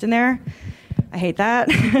pizza left in there. I hate that.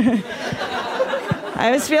 I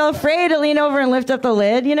always feel afraid to lean over and lift up the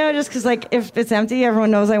lid, just because if it's empty,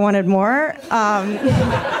 everyone knows I wanted more.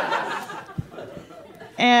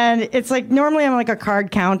 And it's normally I'm a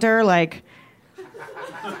card counter,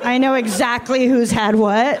 I know exactly who's had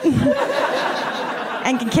what.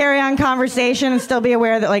 And can carry on conversation and still be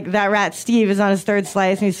aware that that rat Steve is on his third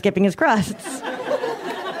slice and he's skipping his crusts.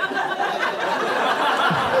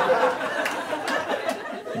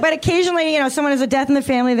 But occasionally, someone has a death in the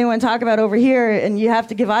family they want to talk about over here, and you have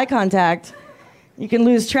to give eye contact. You can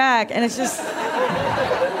lose track, and it's just...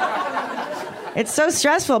 It's so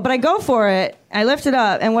stressful, but I go for it. I lift it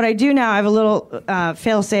up, and what I do now, I have a little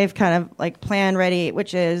fail-safe kind of plan ready,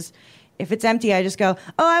 which is, if it's empty, I just go,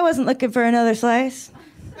 oh, I wasn't looking for another slice.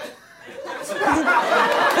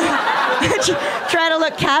 Try to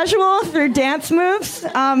look casual through dance moves.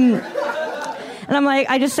 And I'm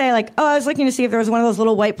I just say oh, I was looking to see if there was one of those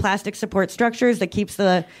little white plastic support structures that keeps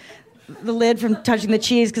the lid from touching the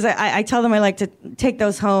cheese, because I tell them I like to take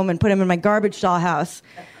those home and put them in my garbage dollhouse.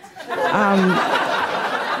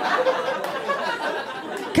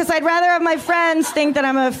 Because I'd rather have my friends think that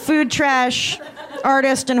I'm a food trash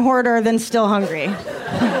artist and hoarder than still hungry. All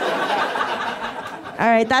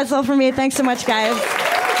right, that's all for me. Thanks so much, guys.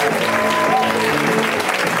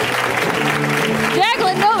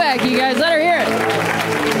 Jacqueline Novak, you guys, let her hear it.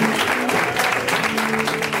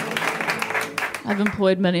 I've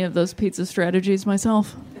employed many of those pizza strategies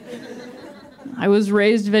myself. I was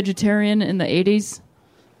raised vegetarian in the 80s,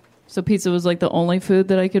 so pizza was the only food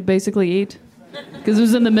that I could basically eat. Because it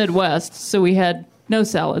was in the Midwest, so we had no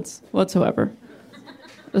salads whatsoever.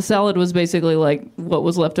 The salad was basically what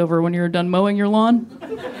was left over when you were done mowing your lawn.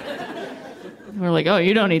 We're oh,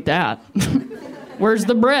 you don't eat that. Where's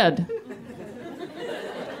the bread?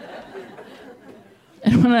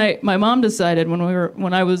 And my mom decided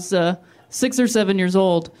when I was 6 or 7 years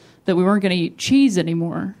old that we weren't going to eat cheese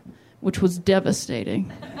anymore, which was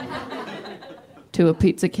devastating to a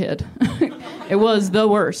pizza kid. It was the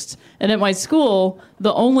worst. And at my school,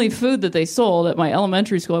 the only food that they sold at my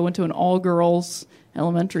elementary school, I went to an all-girls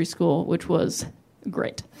elementary school, which was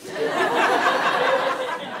great.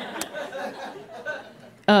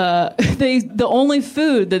 The only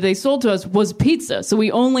food that they sold to us was pizza. So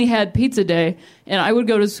we only had pizza day, and I would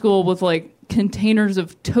go to school with containers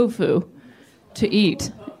of tofu to eat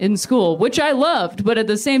in school, which I loved, but at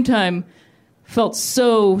the same time felt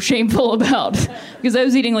so shameful about, because I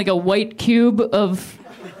was eating a white cube of,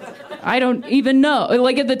 I don't even know.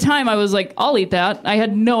 At the time I was I'll eat that. I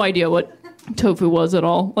had no idea what tofu was at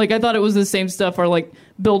all. I thought it was the same stuff our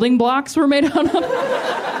building blocks were made out of.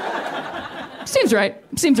 Seems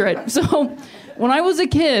right. So when I was a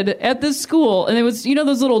kid at this school, and it was,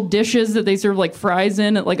 those little dishes that they serve fries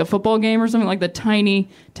in at a football game or something, the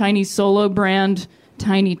tiny Solo brand,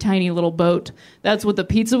 tiny little boat. That's what the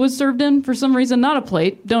pizza was served in for some reason, not a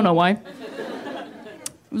plate. Don't know why. It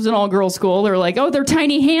was an all-girls school. They're oh, their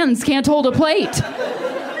tiny hands can't hold a plate.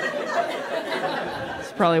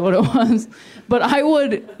 That's probably what it was. But I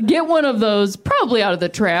would get one of those, probably out of the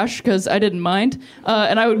trash, because I didn't mind,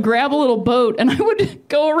 and I would grab a little boat, and I would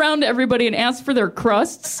go around to everybody and ask for their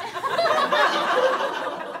crusts.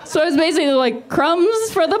 So I was basically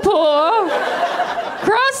crumbs for the poor,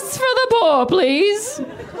 crusts for the poor, please.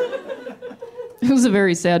 It was a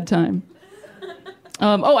very sad time.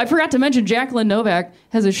 I forgot to mention Jacqueline Novak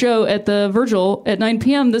has a show at the Virgil at 9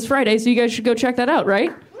 p.m. this Friday, so you guys should go check that out,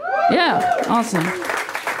 right? Yeah, awesome.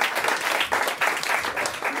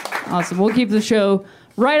 Awesome. We'll keep the show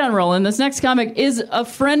right on rolling. This next comic is a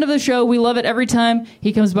friend of the show. We love it every time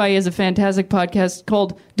he comes by. He has a fantastic podcast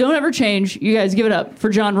called Don't Ever Change. You guys give it up for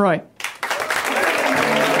John Roy.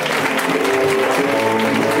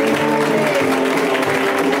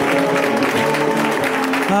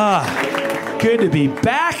 Good to be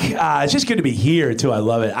back. It's just good to be here, too. I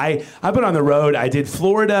love it. I've been on the road. I did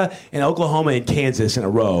Florida and Oklahoma and Kansas in a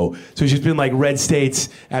row. So it's just been red states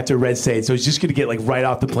after red states. So it's just good to get right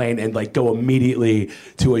off the plane and go immediately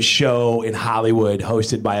to a show in Hollywood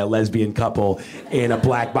hosted by a lesbian couple in a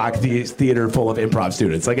black box theater full of improv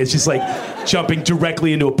students. It's just jumping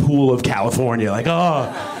directly into a pool of California.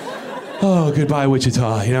 Oh, goodbye,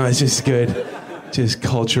 Wichita. It's just good. Just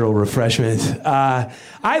cultural refreshment.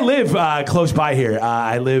 I live close by here.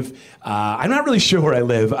 I'm not really sure where I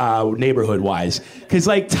live neighborhood-wise. Because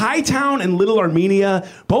like Thai Town and Little Armenia,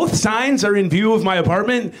 both signs are in view of my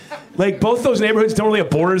apartment. Like both those neighborhoods don't really have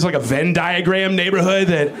borders, like a Venn diagram neighborhood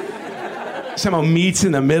that somehow meets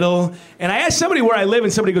in the middle. And I asked somebody where I live,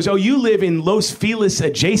 and somebody goes, "Oh, you live in Los Feliz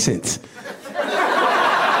adjacent."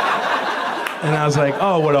 And I was like,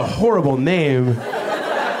 "Oh, what a horrible name.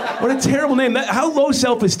 What a terrible name. How low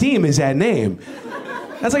self-esteem is that name?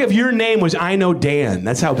 That's like if your name was I Know Dan.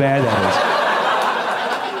 That's how bad that is."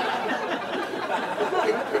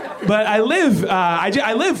 But I live,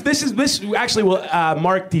 this actually will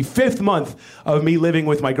mark the 5th month of me living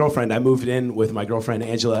with my girlfriend. I moved in with my girlfriend,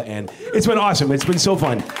 Angela, and it's been awesome. It's been so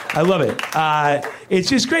fun. I love it. It's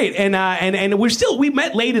just great. And we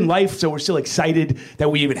met late in life, so we're still excited that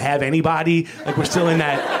we even have anybody. Like we're still in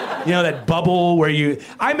that, that bubble where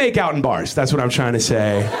I make out in bars. That's what I'm trying to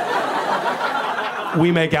say.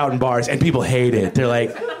 We make out in bars, and people hate it. They're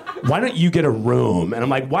like, "Why don't you get a room?" And I'm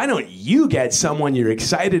like, "Why don't you get someone you're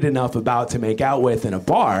excited enough about to make out with in a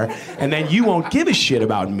bar, and then you won't give a shit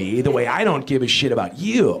about me the way I don't give a shit about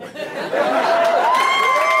you."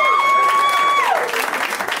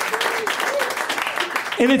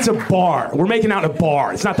 And it's a bar. We're making out in a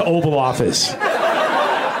bar. It's not the Oval Office.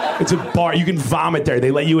 It's a bar. You can vomit there.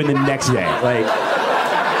 They let you in the next day. Like,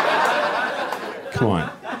 come on.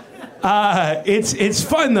 It's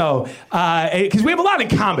fun though, because we have a lot in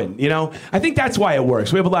common, I think that's why it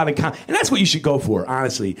works. We have a lot in common, and that's what you should go for,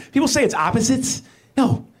 honestly. People say it's opposites. No.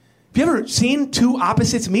 Have you ever seen two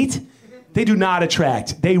opposites meet? They do not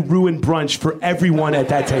attract. They ruin brunch for everyone at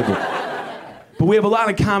that table. But we have a lot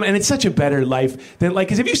in common, and it's such a better life than,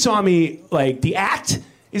 because if you saw me, the act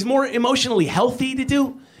is more emotionally healthy to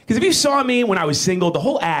do. Because if you saw me when I was single, the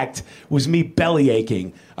whole act was me belly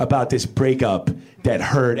aching about this breakup that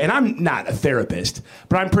hurt. And I'm not a therapist,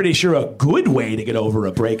 but I'm pretty sure a good way to get over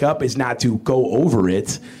a breakup is not to go over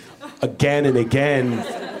it again and again,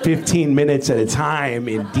 15 minutes at a time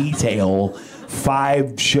in detail,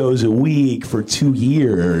 5 shows a week for 2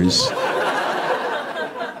 years,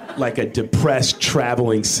 like a depressed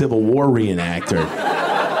traveling Civil War reenactor.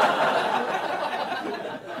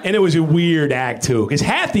 And it was a weird act, too, because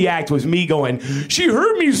half the act was me going, "She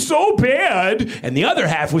hurt me so bad," and the other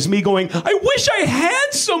half was me going, "I wish I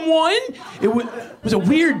had someone." It was a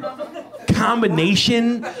weird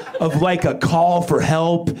combination of like a call for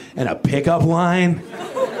help and a pickup line.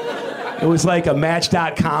 It was like a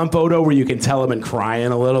Match.com photo where you can tell I've been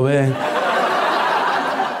crying a little bit.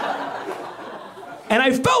 And I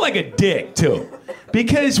felt like a dick, too.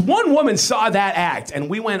 Because one woman saw that act, and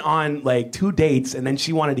we went on 2 dates, and then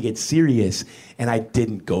she wanted to get serious, and I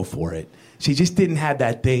didn't go for it. She just didn't have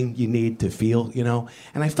that thing you need to feel,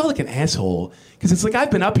 And I felt like an asshole, because it's like I've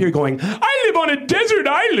been up here going, "I live on a desert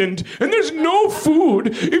island, and there's no food.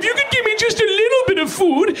 If you could give me just a little bit of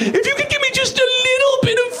food, if you could give me just a little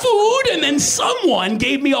bit of food," and then someone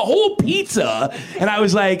gave me a whole pizza, and I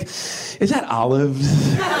was like, "Is that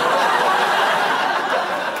olives?"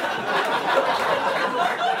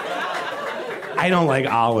 I don't like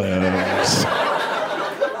olives.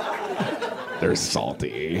 They're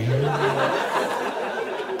salty.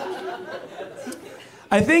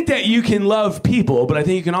 I think that you can love people, but I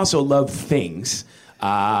think you can also love things.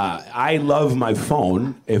 I love my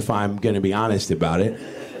phone, if I'm going to be honest about it.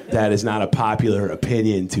 That is not a popular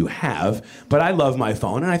opinion to have, but I love my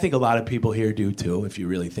phone, and I think a lot of people here do too, if you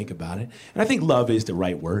really think about it. And I think love is the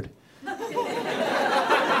right word.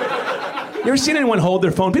 You ever seen anyone hold their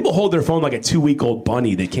phone? People hold their phone like a 2-week-old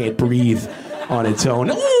bunny that can't breathe on its own.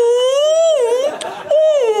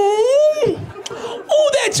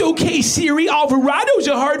 Oh, that's okay, Siri. Alvarado's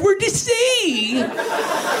a hard word to say.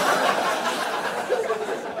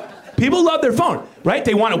 People love their phone, right?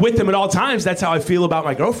 They want it with them at all times. That's how I feel about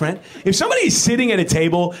my girlfriend. If somebody is sitting at a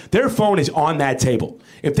table, their phone is on that table.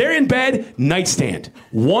 If they're in bed, nightstand.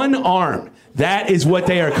 One arm. That is what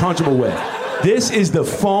they are comfortable with. This is the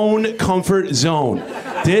phone comfort zone.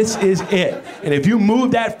 This is it. And if you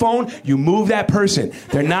move that phone, you move that person.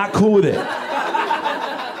 They're not cool with it.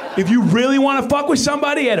 If you really want to fuck with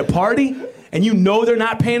somebody at a party and you know they're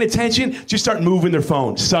not paying attention, just start moving their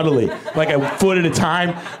phone subtly, like a foot at a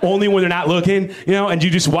time, only when they're not looking, and you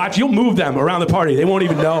just watch. You'll move them around the party. They won't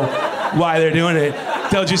even know why they're doing it.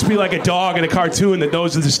 They'll just be like a dog in a cartoon that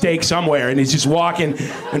knows there's a steak somewhere, and he's just walking,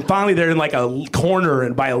 and finally they're in like a corner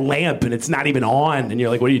and by a lamp, and it's not even on, and you're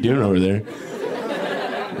like, "What are you doing over there?"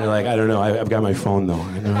 They're like, "I don't know. I've got my phone though."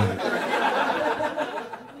 I know.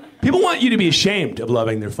 People want you to be ashamed of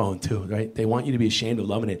loving their phone too, right? They want you to be ashamed of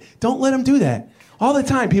loving it. Don't let them do that. All the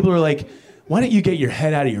time, people are like, why don't you get your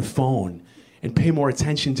head out of your phone and pay more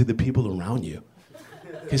attention to the people around you?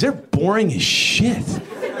 Because they're boring as shit.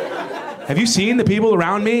 Have you seen the people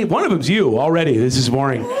around me? One of them's you already. This is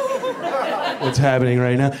boring. What's happening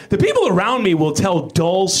right now? The people around me will tell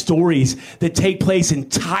dull stories that take place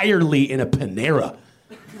entirely in a Panera.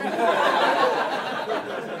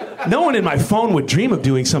 No one in my phone would dream of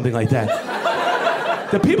doing something like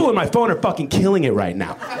that. The people in my phone are fucking killing it right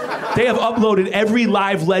now. They have uploaded every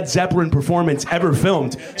live Led Zeppelin performance ever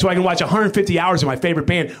filmed so I can watch 150 hours of my favorite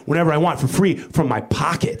band whenever I want for free from my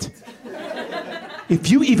pocket.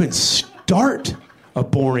 If you even start a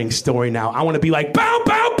boring story now, I want to be like, bow,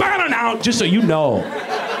 bow, bow, now, just so you know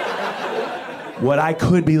what I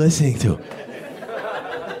could be listening to.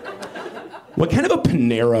 What kind of a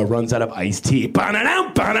Panera runs out of iced tea?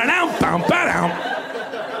 Ba-da-down, ba-da-down, ba-da-down.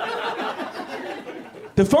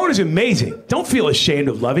 The phone is amazing. Don't feel ashamed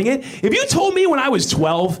of loving it. If you told me when I was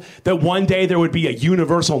 12 that one day there would be a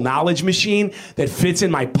universal knowledge machine that fits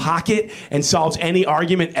in my pocket and solves any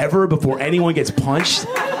argument ever before anyone gets punched,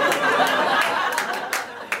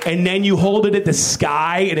 and then you hold it at the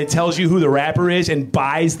sky and it tells you who the rapper is and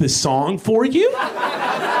buys the song for you,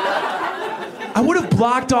 I would have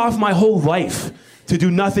blocked off my whole life to do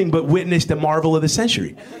nothing but witness the marvel of the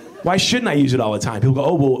century. Why shouldn't I use it all the time? People go,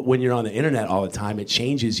 oh, well, when you're on the internet all the time, it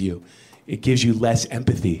changes you. It gives you less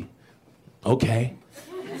empathy. Okay.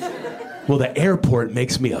 Well, the airport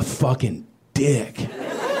makes me a fucking dick.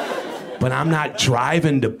 But I'm not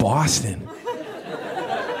driving to Boston.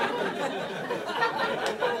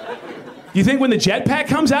 You think when the jetpack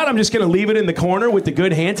comes out, I'm just going to leave it in the corner with the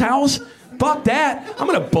good hand towels? Fuck that. I'm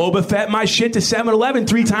going to Boba Fett my shit to 7-Eleven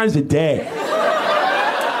 3 times a day.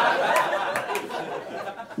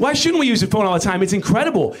 Why shouldn't we use the phone all the time? It's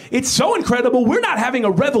incredible. It's so incredible, we're not having a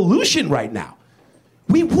revolution right now.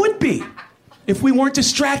 We would be if we weren't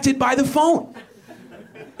distracted by the phone.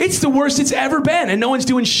 It's the worst it's ever been, and no one's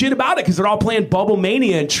doing shit about it because they're all playing Bubble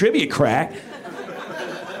Mania and Trivia Crack.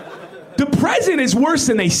 The present is worse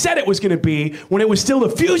than they said it was going to be when it was still the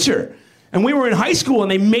future. And we were in high school and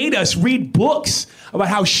they made us read books about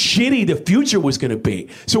how shitty the future was going to be.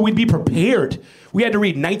 So we'd be prepared. We had to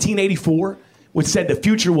read 1984, which said the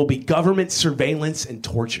future will be government surveillance and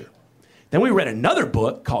torture. Then we read another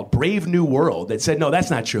book called Brave New World that said, no, that's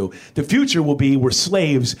not true. The future will be we're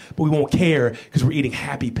slaves, but we won't care because we're eating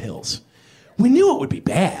happy pills. We knew it would be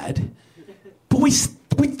bad, but we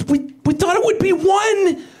thought it would be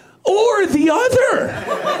one or the other.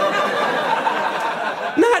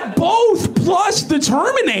 Not both plus the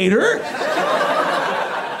Terminator.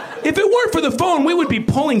 If it weren't for the phone, we would be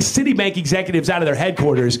pulling Citibank executives out of their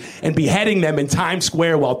headquarters and beheading them in Times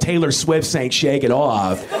Square while Taylor Swift sang Shake It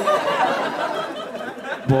Off.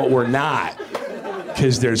 But we're not.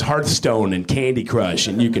 Because there's Hearthstone and Candy Crush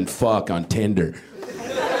and you can fuck on Tinder.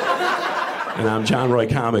 And I'm John Roy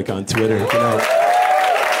Comic on Twitter. Good night.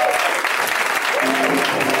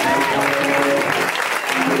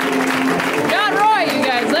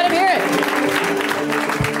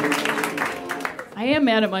 I am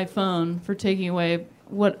mad at my phone for taking away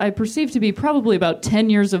what I perceive to be probably about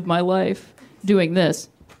 10 years of my life doing this.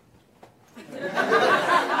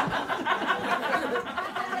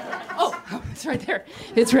 Oh, it's right there.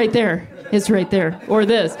 It's right there. It's right there. Or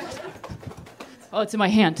this. Oh, it's in my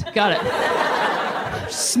hand. Got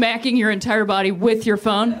it. Smacking your entire body with your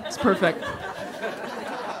phone. It's perfect.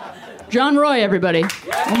 John Roy, everybody.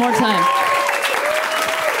 One more time.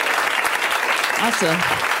 Awesome.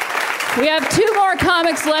 We have 2 more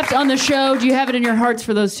comics left on the show. Do you have it in your hearts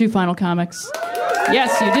for those 2 final comics?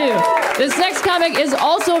 Yes, you do. This next comic is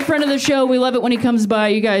also a friend of the show. We love it when he comes by.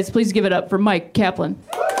 You guys, please give it up for Mike Kaplan.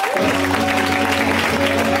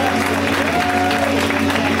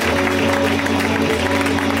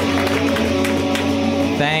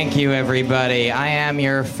 Thank you, everybody. I am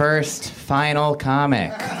your first final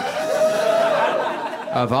comic.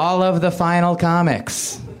 Of all of the final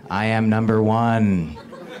comics, I am number 1.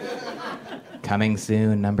 Coming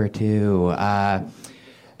soon, number 2.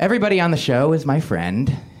 Everybody on the show is my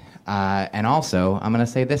friend. And also, I'm going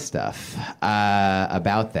to say this stuff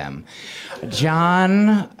about them.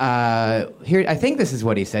 John, here, I think this is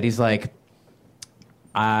what he said. He's like,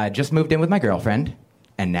 just moved in with my girlfriend,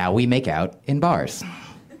 and now we make out in bars.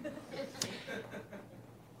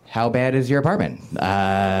 How bad is your apartment?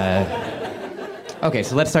 Okay,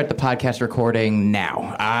 so let's start the podcast recording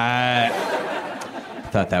now.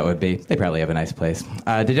 Thought that would be. They probably have a nice place.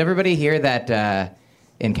 Did everybody hear that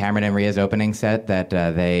in Cameron and Rhea's opening set that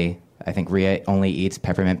I think Rhea only eats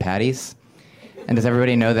peppermint patties? And does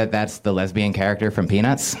everybody know that that's the lesbian character from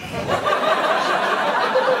Peanuts?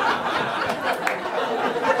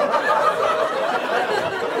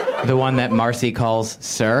 The one that Marcy calls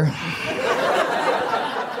Sir.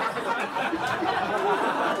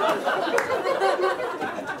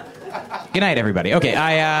 Good night, everybody. Okay,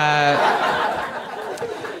 I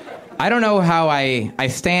don't know how I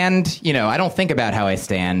stand. You know, I don't think about how I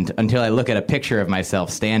stand until I look at a picture of myself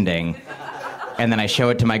standing, and then I show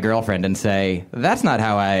it to my girlfriend and say, "That's not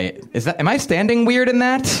how am I standing weird in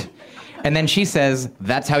that?" And then she says,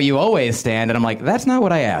 "That's how you always stand," and I'm like, "That's not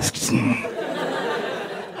what I asked."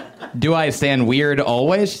 Do I stand weird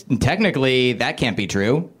always? Technically, that can't be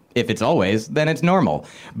true. If it's always, then it's normal.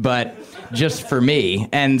 But just for me.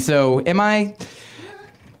 And so, am I...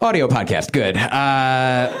 Audio podcast, good.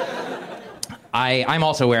 I'm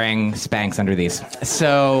also wearing Spanx under these.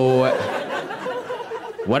 So,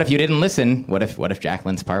 what if you didn't listen? What if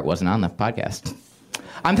Jacqueline's part wasn't on the podcast?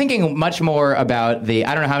 I'm thinking much more about I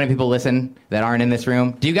don't know how many people listen that aren't in this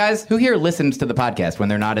room. Do you guys, who here listens to the podcast when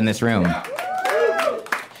they're not in this room?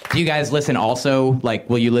 Do you guys listen also, like,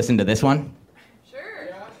 will you listen to this one?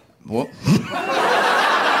 Well,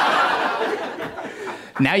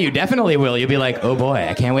 now you definitely will. You'll be like, oh boy,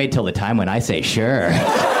 I can't wait till the time when I say sure.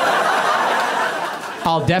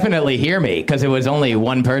 I'll definitely hear me, because it was only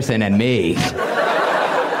one person and me.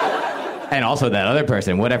 And also that other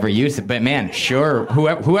person, whatever you said. But man, sure,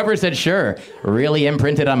 whoever said sure really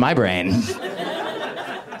imprinted on my brain.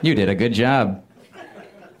 You did a good job,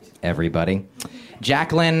 everybody.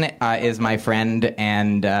 Jacqueline is my friend,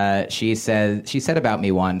 and she said about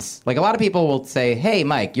me once, like, a lot of people will say, hey,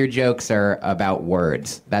 Mike, your jokes are about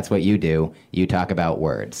words. That's what you do. You talk about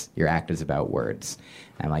words. Your act is about words.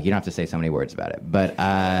 And I'm like, you don't have to say so many words about it. But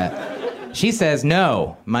she says,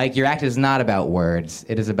 no, Mike, your act is not about words.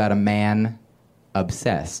 It is about a man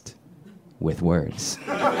obsessed with words.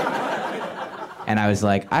 And I was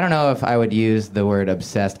like, I don't know if I would use the word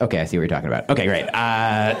obsessed. Okay, I see what you're talking about. Okay, great.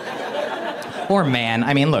 Or man.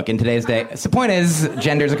 I mean, look, in today's day, the point is,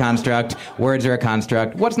 gender's a construct, words are a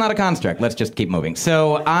construct. What's not a construct? Let's just keep moving.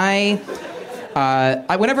 So whenever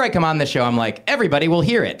I come on the show, I'm like, everybody will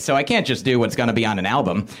hear it. So I can't just do what's going to be on an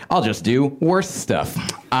album. I'll just do worse stuff.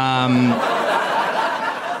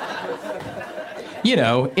 You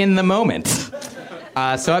know, in the moment.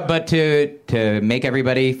 But to make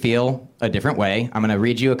everybody feel a different way, I'm going to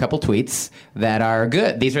read you a couple tweets that are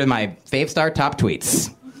good. These are my Fave-Star top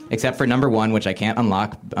tweets. Except for number 1, which I can't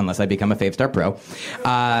unlock unless I become a Fave-Star Pro.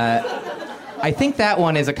 I think that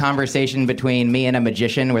one is a conversation between me and a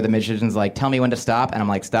magician where the magician's like, tell me when to stop. And I'm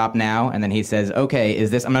like, stop now. And then he says, okay,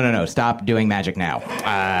 is this... No, stop doing magic now.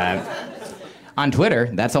 On Twitter,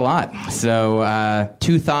 that's a lot. So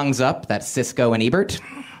 2 thongs up, that's Cisco and Ebert.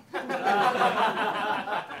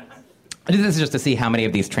 This is just to see how many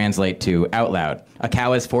of these translate to out loud. A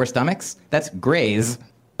cow has 4 stomachs? That's Grey's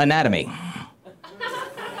Anatomy.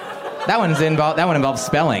 That one involves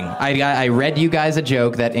spelling. I read you guys a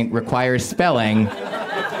joke that requires spelling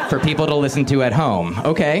for people to listen to at home.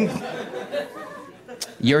 Okay.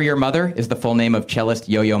 You're Your Mother is the full name of cellist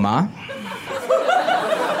Yo-Yo Ma.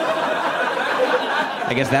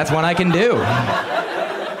 I guess that's one I can do.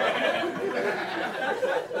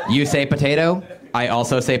 You say potato, I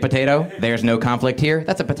also say potato. There's no conflict here.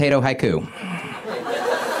 That's a potato haiku.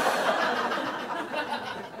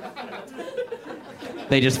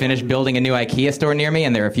 They just finished building a new IKEA store near me,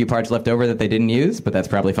 and there are a few parts left over that they didn't use, but that's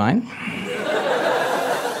probably fine.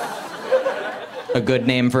 A good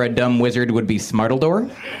name for a dumb wizard would be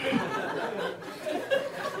Smartledore.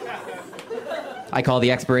 I call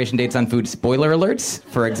the expiration dates on food spoiler alerts.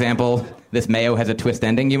 For example, this mayo has a twist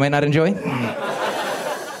ending you might not enjoy.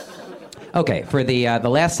 Okay, for the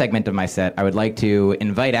last segment of my set, I would like to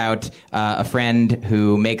invite out a friend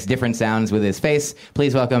who makes different sounds with his face.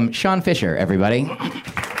 Please welcome Sean Fisher, everybody.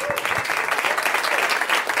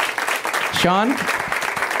 Sean,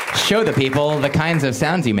 show the people the kinds of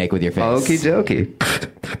sounds you make with your face. Okie dokie.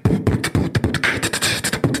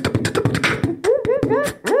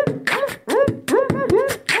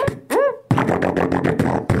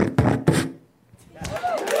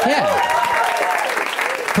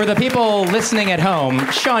 For the people listening at home,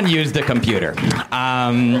 Sean used a computer.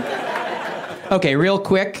 Okay, real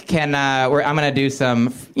quick, I'm going to do some,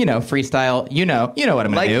 freestyle. You know what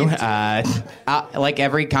I'm going to do. Like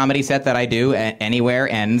every comedy set that I do anywhere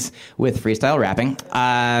ends with freestyle rapping.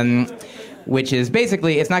 Which is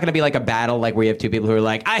basically, it's not going to be like a battle, like where you have 2 people who are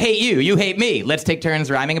like, I hate you, you hate me. Let's take turns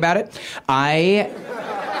rhyming about it.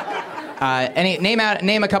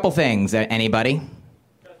 Name a couple things. Anybody?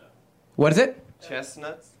 What is it?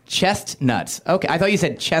 Chestnuts. Chestnuts. Okay, I thought you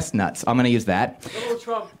said chestnuts. I'm going to use that. Donald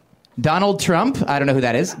Trump. Donald Trump. I don't know who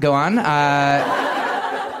that is. Go on.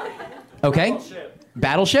 Okay.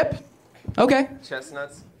 Battleship. Okay.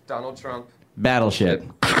 Chestnuts. Donald Trump. Battleship.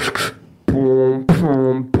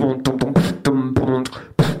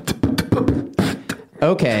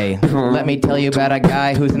 Okay, let me tell you about a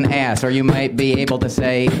guy who's an ass, or you might be able to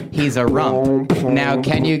say he's a rump. Now,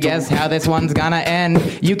 can you guess how this one's gonna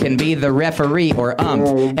end? You can be the referee or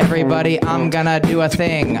ump. Everybody, I'm gonna do a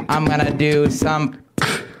thing. I'm gonna do some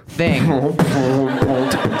thing.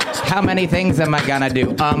 How many things am I gonna do?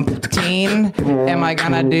 Umpteen? Am I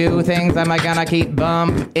gonna do things? Am I gonna keep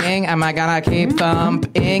bumping? Am I gonna keep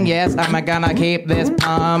thumping? Yes, am I gonna keep this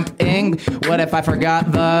pumping? What if I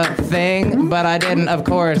forgot the thing? But I didn't, of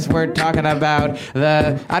course. We're talking about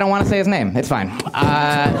I don't want to say his name. It's fine.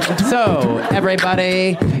 So,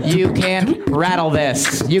 everybody, you can't rattle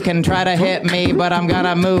this. You can try to hit me, but I'm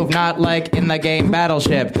gonna move. Not like in the game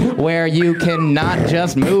Battleship, where you cannot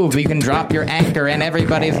just move. You can drop your anchor, and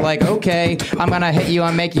everybody's like, okay, I'm gonna hit you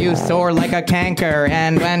and make you sore like a canker.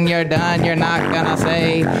 And when you're done, you're not gonna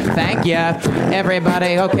say thank ya.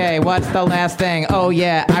 Everybody, okay, what's the last thing? Oh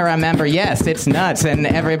yeah, I remember, yes, it's nuts. And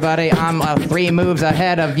everybody, I'm 3 moves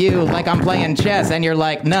ahead of you, like I'm playing chess, and you're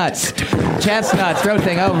like, nuts. Chestnuts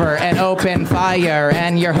roasting over an open fire,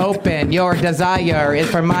 and you're hoping your desire is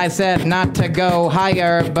for my set not to go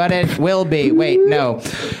higher, but it will be. Wait, no.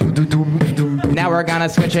 Now we're gonna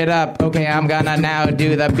switch it up. Okay, I'm gonna now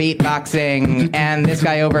do the beatboxing, and this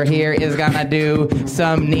guy over here is gonna do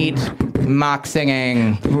some neat mock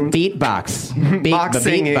singing. Beatbox.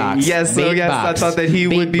 Beatbox. Yes, so yes, I thought that he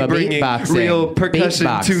would be bringing real percussion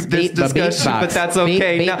to this discussion, but that's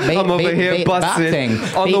okay. Now I'm over here busting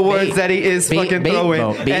on the words that he is fucking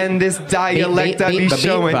throwing, and this dialect I be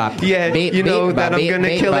showing. Yeah, you know that I'm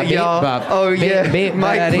gonna kill it, y'all. Oh yeah,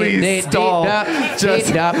 Mike, please stall.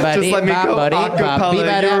 Just let me go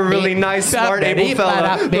acapella. You're a really nice, smart, able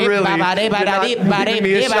fella. Really, you're not giving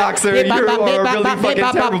me a shock, sir. You are a really fucking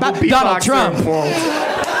terrible beatboxer. Donald Trump.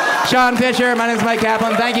 Sean Fisher, my name is Mike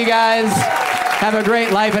Kaplan. Thank you guys. Have a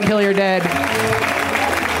great life until you're dead.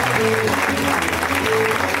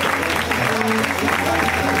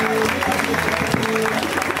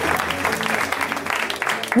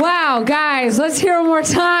 Wow, guys, let's hear one more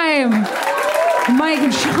time. Mike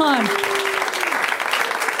and Sean.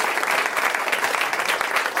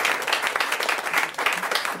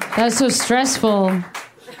 That was so stressful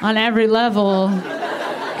on every level.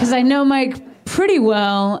 Because I know Mike pretty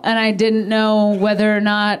well, and I didn't know whether or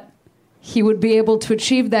not he would be able to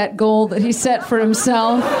achieve that goal that he set for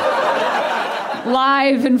himself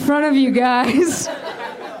live in front of you guys.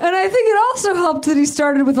 And I think it also helped that he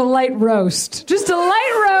started with a light roast. Just a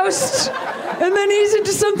light roast, and then he's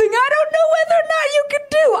into something I don't know whether or not you can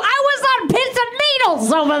do. I was on pins and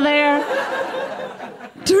needles over there.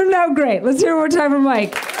 Turned out great. Let's hear one more time from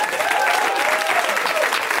Mike.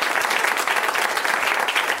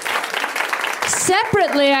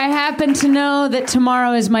 Separately, I happen to know that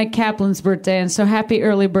tomorrow is Mike Kaplan's birthday, and so happy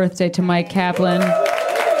early birthday to Mike Kaplan.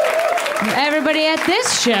 And everybody at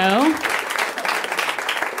this show.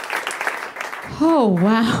 Oh,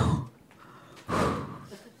 wow.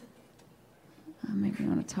 Maybe I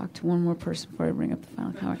want to talk to one more person before I bring up the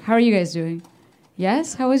final comic. How are you guys doing?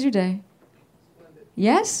 Yes? How was your day?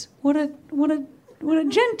 Yes? What a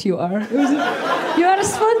gent you are. You had a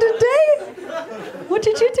splendid day? What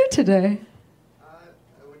did you do today?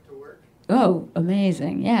 Oh,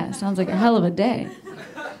 amazing. Yeah, sounds like a hell of a day.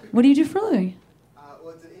 What do you do for a living?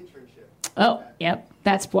 Well, it's an internship. Oh, yep.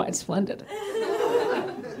 That's why it's splendid.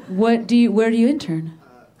 Where do you intern?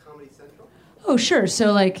 Comedy Central. Oh, sure.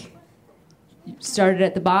 So, like, you started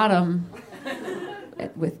at the bottom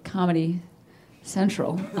with Comedy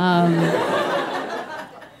Central.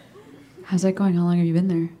 How's that going? How long have you been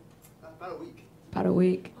there? About a week. About a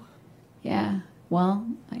week. Yeah. Well,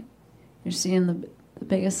 you're seeing the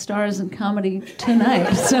biggest stars in comedy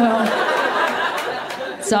tonight, so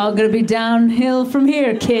it's all gonna be downhill from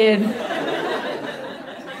here, kid.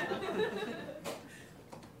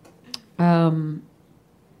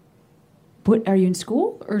 What are you in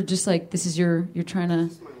school, or just like this is you're trying to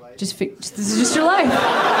this is just your life?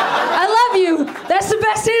 I love you. That's the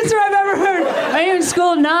best answer I've ever heard. Are you in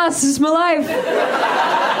school? Nah, this is my life.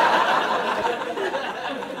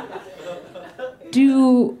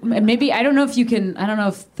 Maybe I don't know if you can. I don't know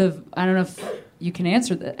if you can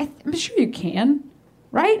answer that. I'm sure you can,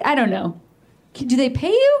 right? I don't know. Do they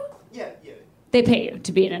pay you? Yeah. They pay you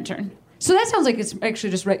to be an intern. So that sounds like it's actually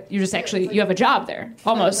just right. You have a job there,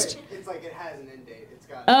 almost. It's like it has an end date. It's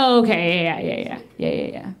got. Oh, okay.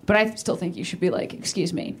 Yeah. But I still think you should be like,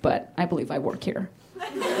 excuse me, but I believe I work here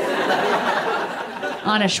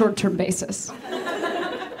on a short-term basis.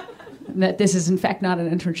 And that this is in fact not an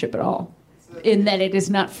internship at all. It's in that it is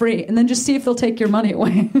not free, and then just see if they'll take your money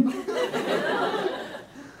away.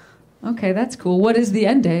 Okay, that's cool. What is the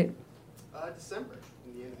end date? December,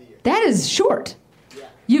 in the end of the year. That is short. Yeah.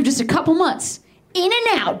 You have just a couple months. In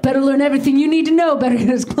and out. Better learn everything you need to know. Better get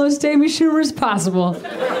as close to Amy Schumer as possible.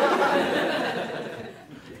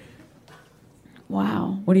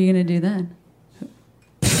 Wow. What are you going to do then?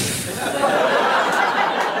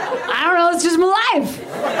 I don't know. It's just my life.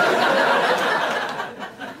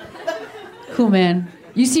 Cool, man.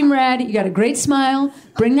 You seem rad. You got a great smile.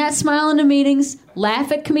 Bring that smile into meetings.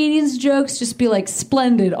 Laugh at comedians' jokes. Just be like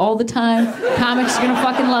splendid all the time. Comics are going to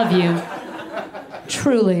fucking love you.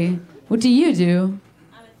 Truly. What do you do?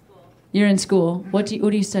 I'm in school. You're in school. What are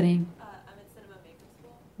you studying? I'm at cinema makeup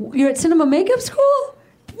school. You're at cinema makeup school?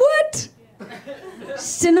 What?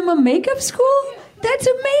 Cinema makeup school? That's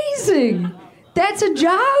amazing. That's a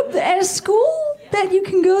job at a school that you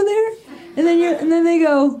can go there, and then they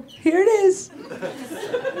go, here it is.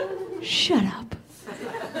 Shut up.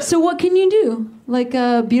 So what can you do? Like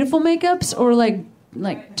beautiful makeups or like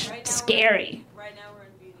scary? Right now we're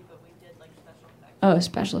in beauty, but we did like special effects. Oh,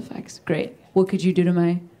 special effects. Great. What could you do to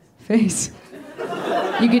my face?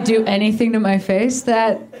 You could do anything to my face?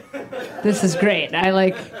 This is great. I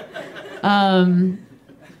like,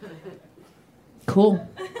 cool.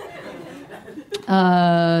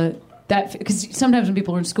 Because sometimes when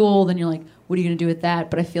people are in school, then you're like, what are you going to do with that?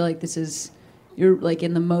 But I feel like you're like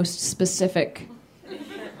in the most specific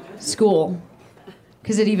school.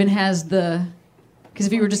 Because it even has because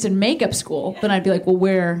if you were just in makeup school, then I'd be like, well,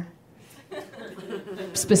 where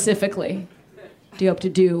specifically do you have to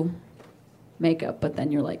do makeup? But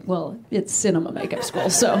then you're like, well, it's cinema makeup school,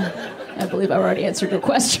 so I believe I already answered your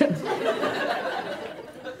question.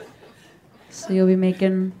 So you'll be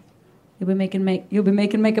making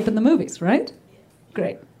makeup in the movies, right?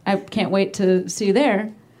 Great. I can't wait to see you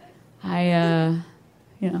there.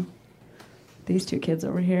 These two kids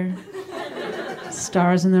over here,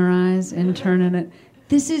 stars in their eyes, intern in it.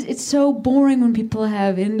 It's so boring when people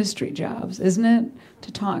have industry jobs, isn't it?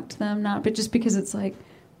 To talk to them, but just because it's like,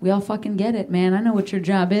 we all fucking get it, man. I know what your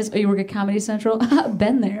job is. Oh, you work at Comedy Central?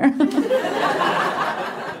 Been there.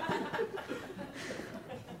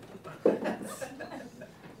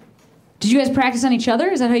 Did you guys practice on each other?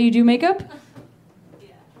 Is that how you do makeup?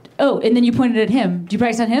 Yeah. Oh, and then you pointed at him. Do you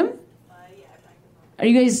practice on him? Yeah, I practice on him. Are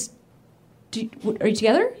you guys... are you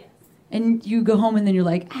together? Yes. And you go home and then you're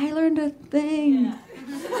like, I learned a thing. Yeah.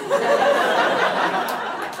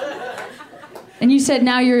 And you said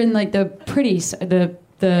now you're in like the pretty... Now we're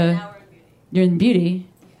in beauty. You're in beauty.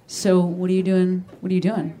 So what are you doing?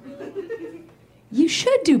 You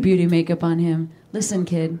should do beauty makeup on him. Listen,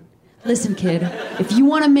 kid. If you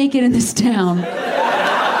want to make it in this town...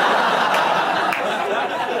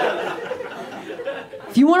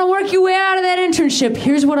 If you want to work your way out of that internship,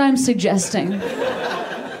 here's what I'm suggesting.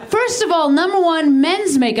 First of all, number one,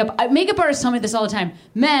 men's makeup. Makeup artists tell me this all the time.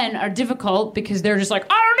 Men are difficult because they're just like,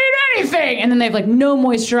 I don't need anything. And then they have like no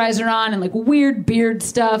moisturizer on and like weird beard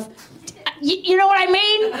stuff. You know what I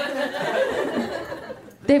mean?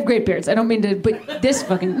 They have great beards. I don't mean to, but this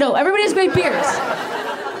fucking... No, everybody has great beards.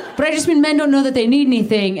 But I just mean men don't know that they need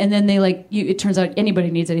anything, and then they it turns out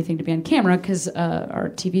anybody needs anything to be on camera because our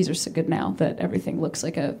TVs are so good now that everything looks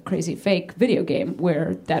like a crazy fake video game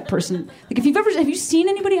where that person... Like, have you seen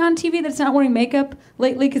anybody on TV that's not wearing makeup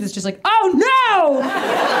lately? Because it's just like, oh no!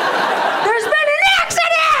 There's been an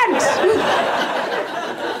accident!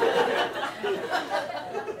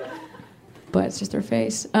 But it's just their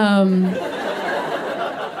face.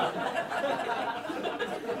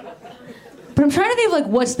 But I'm trying to think of, like,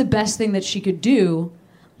 what's the best thing that she could do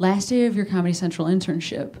last day of your Comedy Central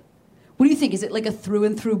internship. What do you think? Is it like a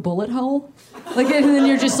through-and-through bullet hole? Like, and then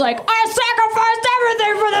you're just like, I sacrificed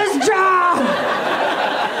everything for this job!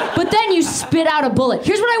 But then you spit out a bullet.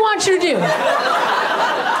 Here's what I want you to do.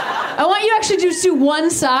 I want you to actually just do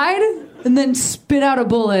one side and then spit out a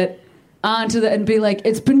bullet onto and be like,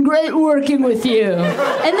 it's been great working with you.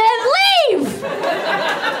 And then leave!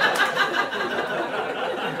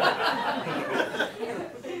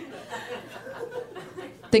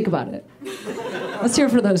 Think about it. Let's hear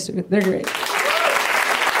it for those two. They're great. All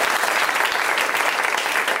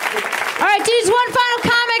right, dudes, one final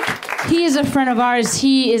comic. He is a friend of ours.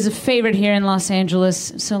 He is a favorite here in Los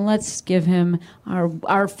Angeles. So let's give him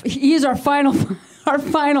he is our final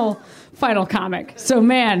comic. So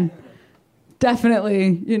man,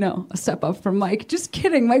 definitely, a step up from Mike. Just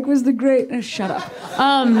kidding. Mike was the great. Shut up.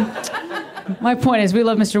 My point is, we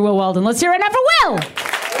love Mr. Will Weldon. Let's hear it now for Will. Give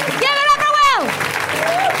it up for Will.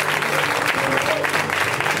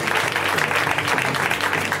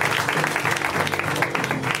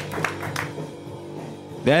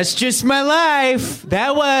 That's just my life.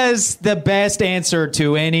 That was the best answer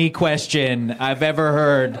to any question I've ever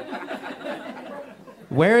heard.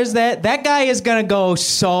 Where is that? That guy is going to go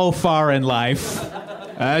so far in life.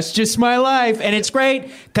 That's just my life. And it's great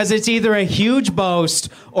because it's either a huge boast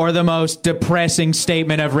or the most depressing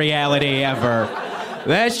statement of reality ever.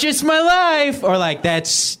 That's just my life. Or like,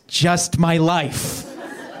 that's just my life.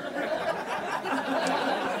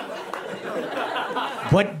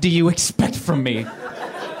 What do you expect from me?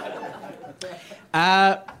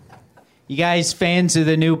 You guys fans of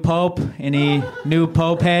the new Pope? Any new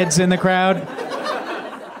Pope heads in the crowd?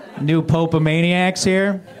 New Pope-omaniacs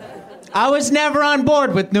here? I was never on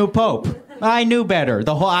board with new Pope. I knew better. It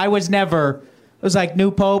was like,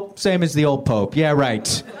 new Pope, same as the old Pope. Yeah,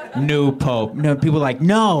 right. New Pope. No, people are like,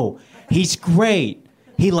 no, he's great.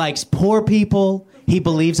 He likes poor people. He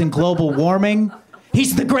believes in global warming.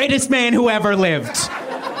 He's the greatest man who ever lived.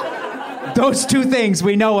 Those two things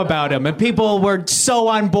we know about him. And people were so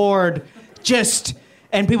on board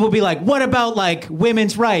and people would be like, what about like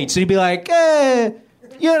women's rights? And he'd be like, you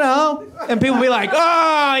know. And people would be like,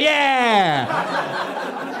 oh, yeah.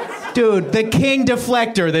 Dude, the king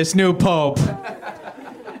deflector, this new Pope.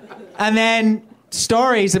 And then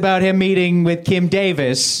stories about him meeting with Kim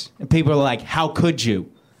Davis. And people are like, how could you?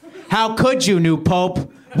 How could you, new Pope?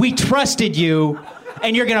 We trusted you,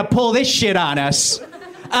 and you're going to pull this shit on us.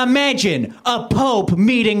 Imagine a Pope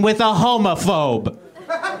meeting with a homophobe.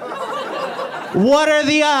 What are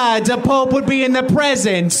the odds a Pope would be in the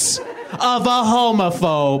presence of a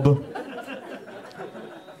homophobe?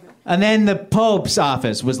 And then the Pope's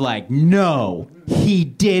office was like, no, he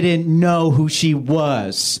didn't know who she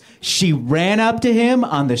was. She ran up to him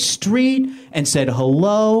on the street and said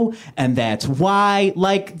hello, and that's why.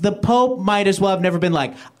 Like, the Pope might as well have never been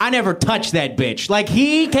like, I never touched that bitch. Like,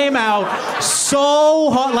 he came out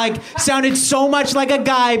so hot, like, sounded so much like a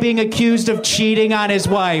guy being accused of cheating on his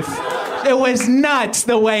wife. It was nuts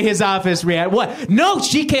the way his office reacted. What? No,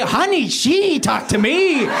 she can't. Honey, she talked to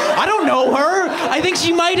me. I don't know her. I think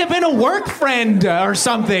she might have been a work friend or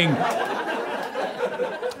something.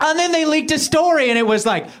 And then they leaked a story, and it was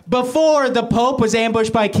like, before the Pope was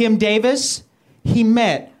ambushed by Kim Davis, he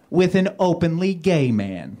met with an openly gay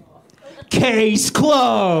man. Case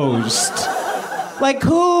closed. Like,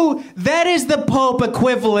 who? That is the Pope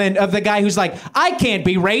equivalent of the guy who's like, I can't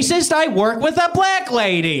be racist. I work with a black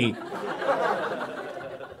lady.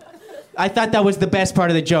 I thought that was the best part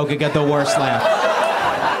of the joke. It got the worst laugh.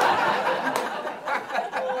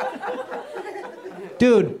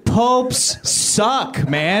 Dude, popes suck,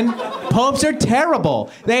 man. Popes are terrible.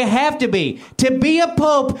 They have to be. To be a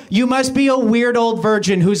pope, you must be a weird old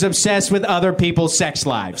virgin who's obsessed with other people's sex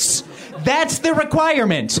lives. That's the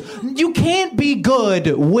requirement. You can't be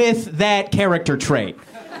good with that character trait.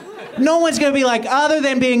 No one's going to be like, other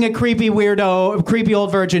than being a creepy weirdo, creepy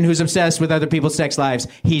old virgin who's obsessed with other people's sex lives,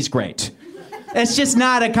 he's great. It's just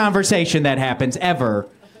not a conversation that happens ever.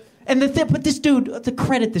 And but this dude, the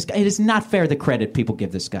credit this guy, it is not fair the credit people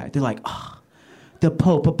give this guy. They're like, oh, the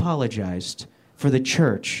Pope apologized for the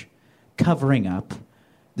church covering up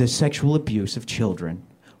the sexual abuse of children.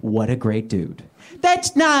 What a great dude.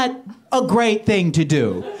 That's not a great thing to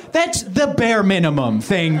do. That's the bare minimum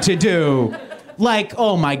thing to do. Like,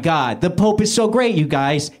 oh my God, the Pope is so great, you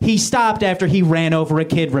guys. He stopped after he ran over a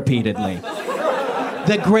kid repeatedly.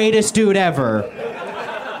 The greatest dude ever.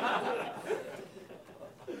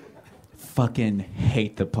 Fucking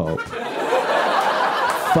hate the Pope.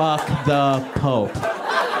 Fuck the Pope.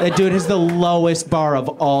 That dude has the lowest bar of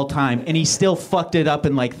all time, and he still fucked it up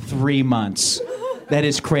in like 3 months. That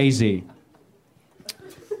is crazy.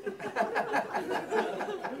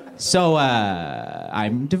 So,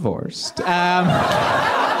 I'm divorced. I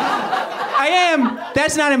am.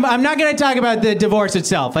 I'm not going to talk about the divorce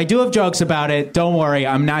itself. I do have jokes about it. Don't worry,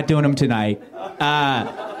 I'm not doing them tonight.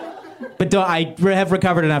 But I have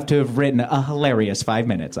recovered enough to have written a hilarious 5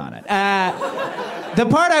 minutes on it. The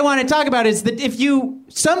part I want to talk about is that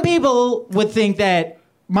some people would think that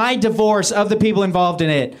my divorce of the people involved in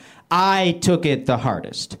it, I took it the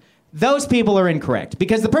hardest. Those people are incorrect,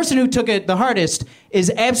 because the person who took it the hardest is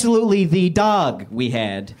absolutely the dog we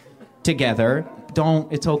had together.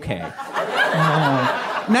 It's okay.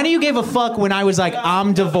 None of you gave a fuck when I was like,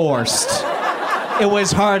 I'm divorced. It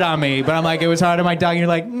was hard on me, but I'm like, it was hard on my dog. And you're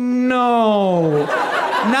like, no,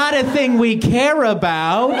 not a thing we care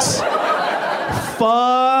about.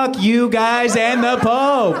 Fuck you guys and the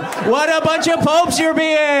Pope. What a bunch of popes you're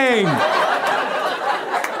being.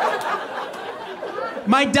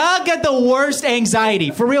 My dog got the worst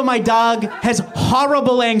anxiety. For real, my dog has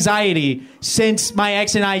horrible anxiety since my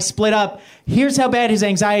ex and I split up. Here's how bad his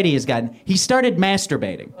anxiety has gotten. He started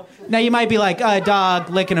masturbating. Now, you might be like, a dog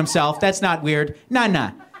licking himself. That's not weird.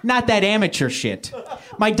 Nah. Not that amateur shit.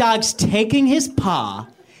 My dog's taking his paw,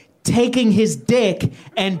 taking his dick,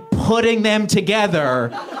 and putting them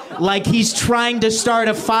together like he's trying to start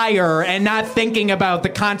a fire and not thinking about the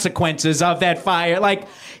consequences of that fire. Like,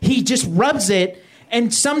 he just rubs it,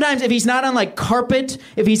 and sometimes if he's not on, like, carpet,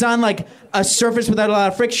 if he's on, like, a surface without a lot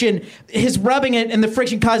of friction, his rubbing it and the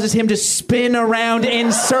friction causes him to spin around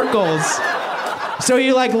in circles. So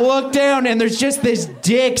you, like, look down, and there's just this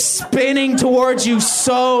dick spinning towards you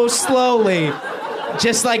so slowly.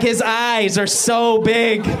 Just like his eyes are so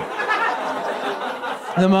big.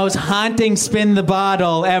 The most haunting spin the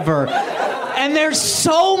bottle ever. And there's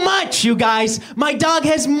so much, you guys. My dog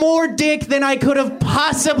has more dick than I could have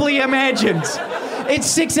possibly imagined. It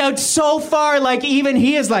sticks out so far, like even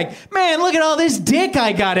he is like, man, look at all this dick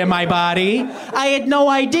I got in my body. I had no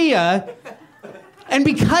idea. And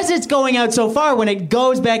because it's going out so far, when it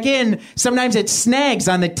goes back in, sometimes it snags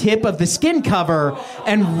on the tip of the skin cover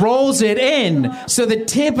and rolls it in. So the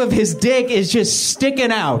tip of his dick is just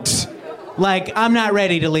sticking out. Like, I'm not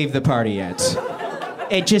ready to leave the party yet.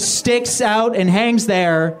 It just sticks out and hangs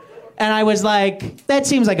there. And I was like, that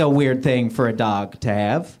seems like a weird thing for a dog to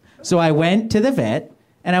have. So I went to the vet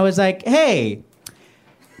and I was like, hey,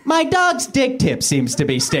 my dog's dick tip seems to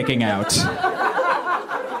be sticking out.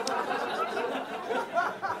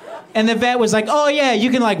 And the vet was like, oh, yeah, you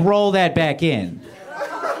can, like, roll that back in.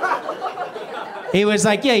 He was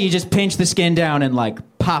like, yeah, you just pinch the skin down and, like,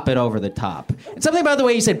 pop it over the top. And something about the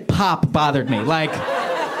way he said pop bothered me. Like,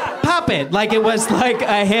 pop it. Like it was like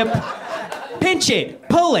a hip, pinch it,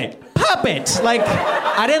 pull it, pop it. Like,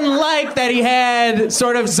 I didn't like that he had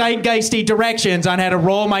sort of zeitgeisty directions on how to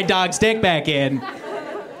roll my dog's dick back in.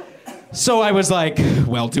 So I was like,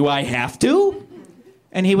 well, do I have to?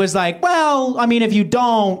 And he was like, well, I mean, if you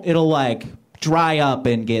don't, it'll, like, dry up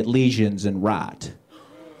and get lesions and rot.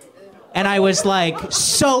 And I was like,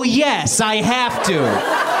 so yes, I have to.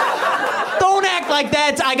 Don't act like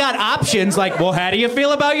that. I got options. Like, well, how do you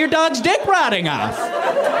feel about your dog's dick rotting off?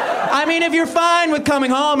 I mean, if you're fine with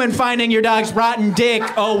coming home and finding your dog's rotten dick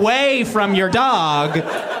away from your dog,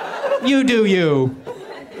 you do you.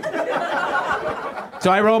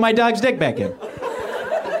 So I roll my dog's dick back in.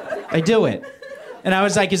 I do it. And I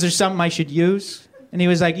was like, is there something I should use? And he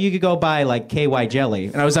was like, you could go buy, like, KY jelly.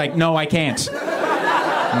 And I was like, no, I can't.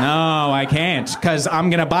 No, I can't, because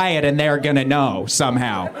I'm going to buy it and they're going to know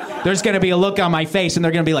somehow. There's going to be a look on my face and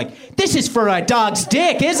they're going to be like, this is for a dog's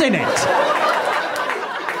dick, isn't it?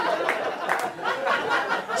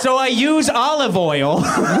 So I use olive oil.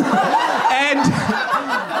 And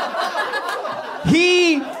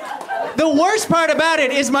the worst part about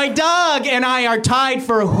it is my dog and I are tied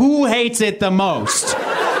for who hates it the most.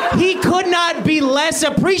 He could not be less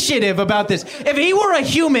appreciative about this. If he were a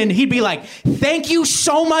human, he'd be like, thank you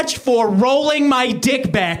so much for rolling my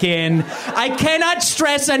dick back in. I cannot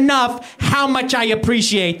stress enough how much I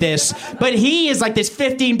appreciate this. But he is like this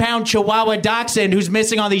 15-pound Chihuahua dachshund who's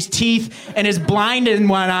missing all these teeth and is blind in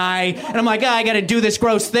one eye. And I'm like, I gotta do this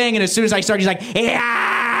gross thing. And as soon as I start, he's like,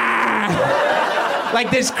 yeah! Like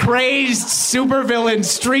this crazed supervillain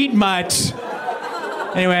street mutt.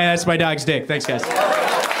 Anyway, that's my dog's dick. Thanks, guys. Well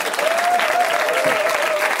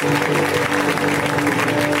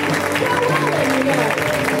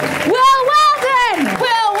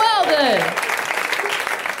done.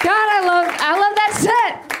 God, I love that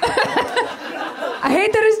set. I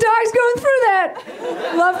hate that his dog's going through that.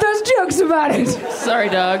 Love those jokes about it. Sorry,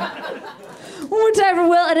 dog. One more time for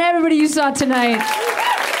Will and everybody you saw tonight.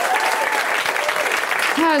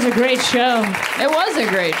 That was a great show. It was a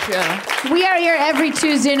great show. We are here every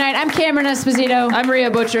Tuesday night. I'm Cameron Esposito. I'm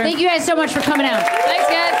Rhea Butcher. Thank you guys so much for coming out. Thanks,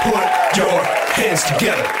 guys. Put your hands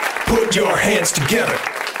together. Put your hands together.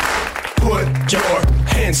 Put your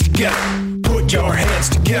hands together. Put your hands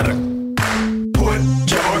together. Put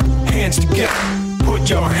your hands together. Put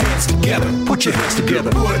your hands together. Put your hands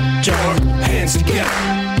together. Put your hands together.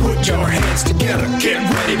 Put your hands together. Get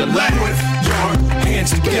ready to laugh. Put your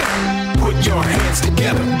hands together. Put your hands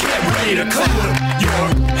together. Get ready to clap. Put your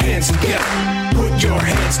hands together. Put your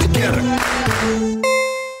hands together.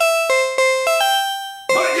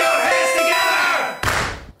 Put your hands together. Put your hands together.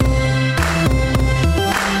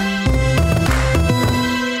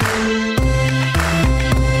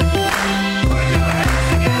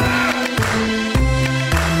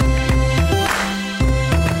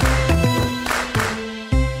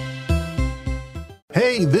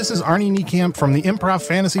 Hey, this This is Arnie Niekamp from the improv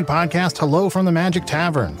fantasy podcast Hello from the Magic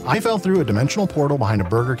Tavern. I fell through a dimensional portal behind a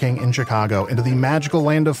Burger King in Chicago into the magical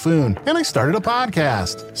land of Foon, and I started a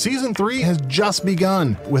podcast. Season 3 has just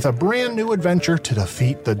begun with a brand new adventure to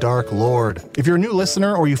defeat the Dark Lord. If you're a new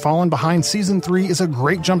listener or you've fallen behind, Season 3 is a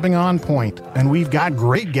great jumping on point, and we've got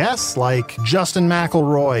great guests like Justin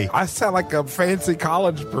McElroy. I sound like a fancy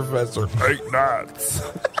college professor. 8 nuts.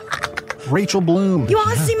 Rachel Bloom. You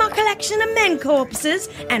want to see my collection of men corpses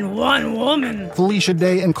and one woman? Felicia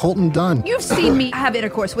Day and Colton Dunn. You've seen me have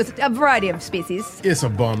intercourse with a variety of species. It's a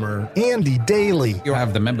bummer. Andy Daly. You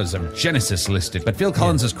have the members of Genesis listed, but Phil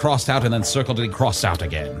Collins is crossed out and then circled and crossed out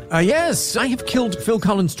again. Yes, I have killed Phil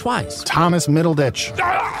Collins twice. Thomas Middleditch.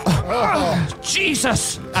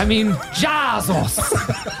 Jesus! I mean, Jesus!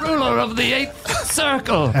 Ruler of the 8th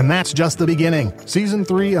circle. And that's just the beginning. Season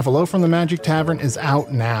 3 of Hello from the Magic Tavern is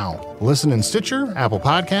out now. Listen in Stitcher, Apple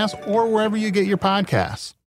Podcasts, or wherever you get your podcasts.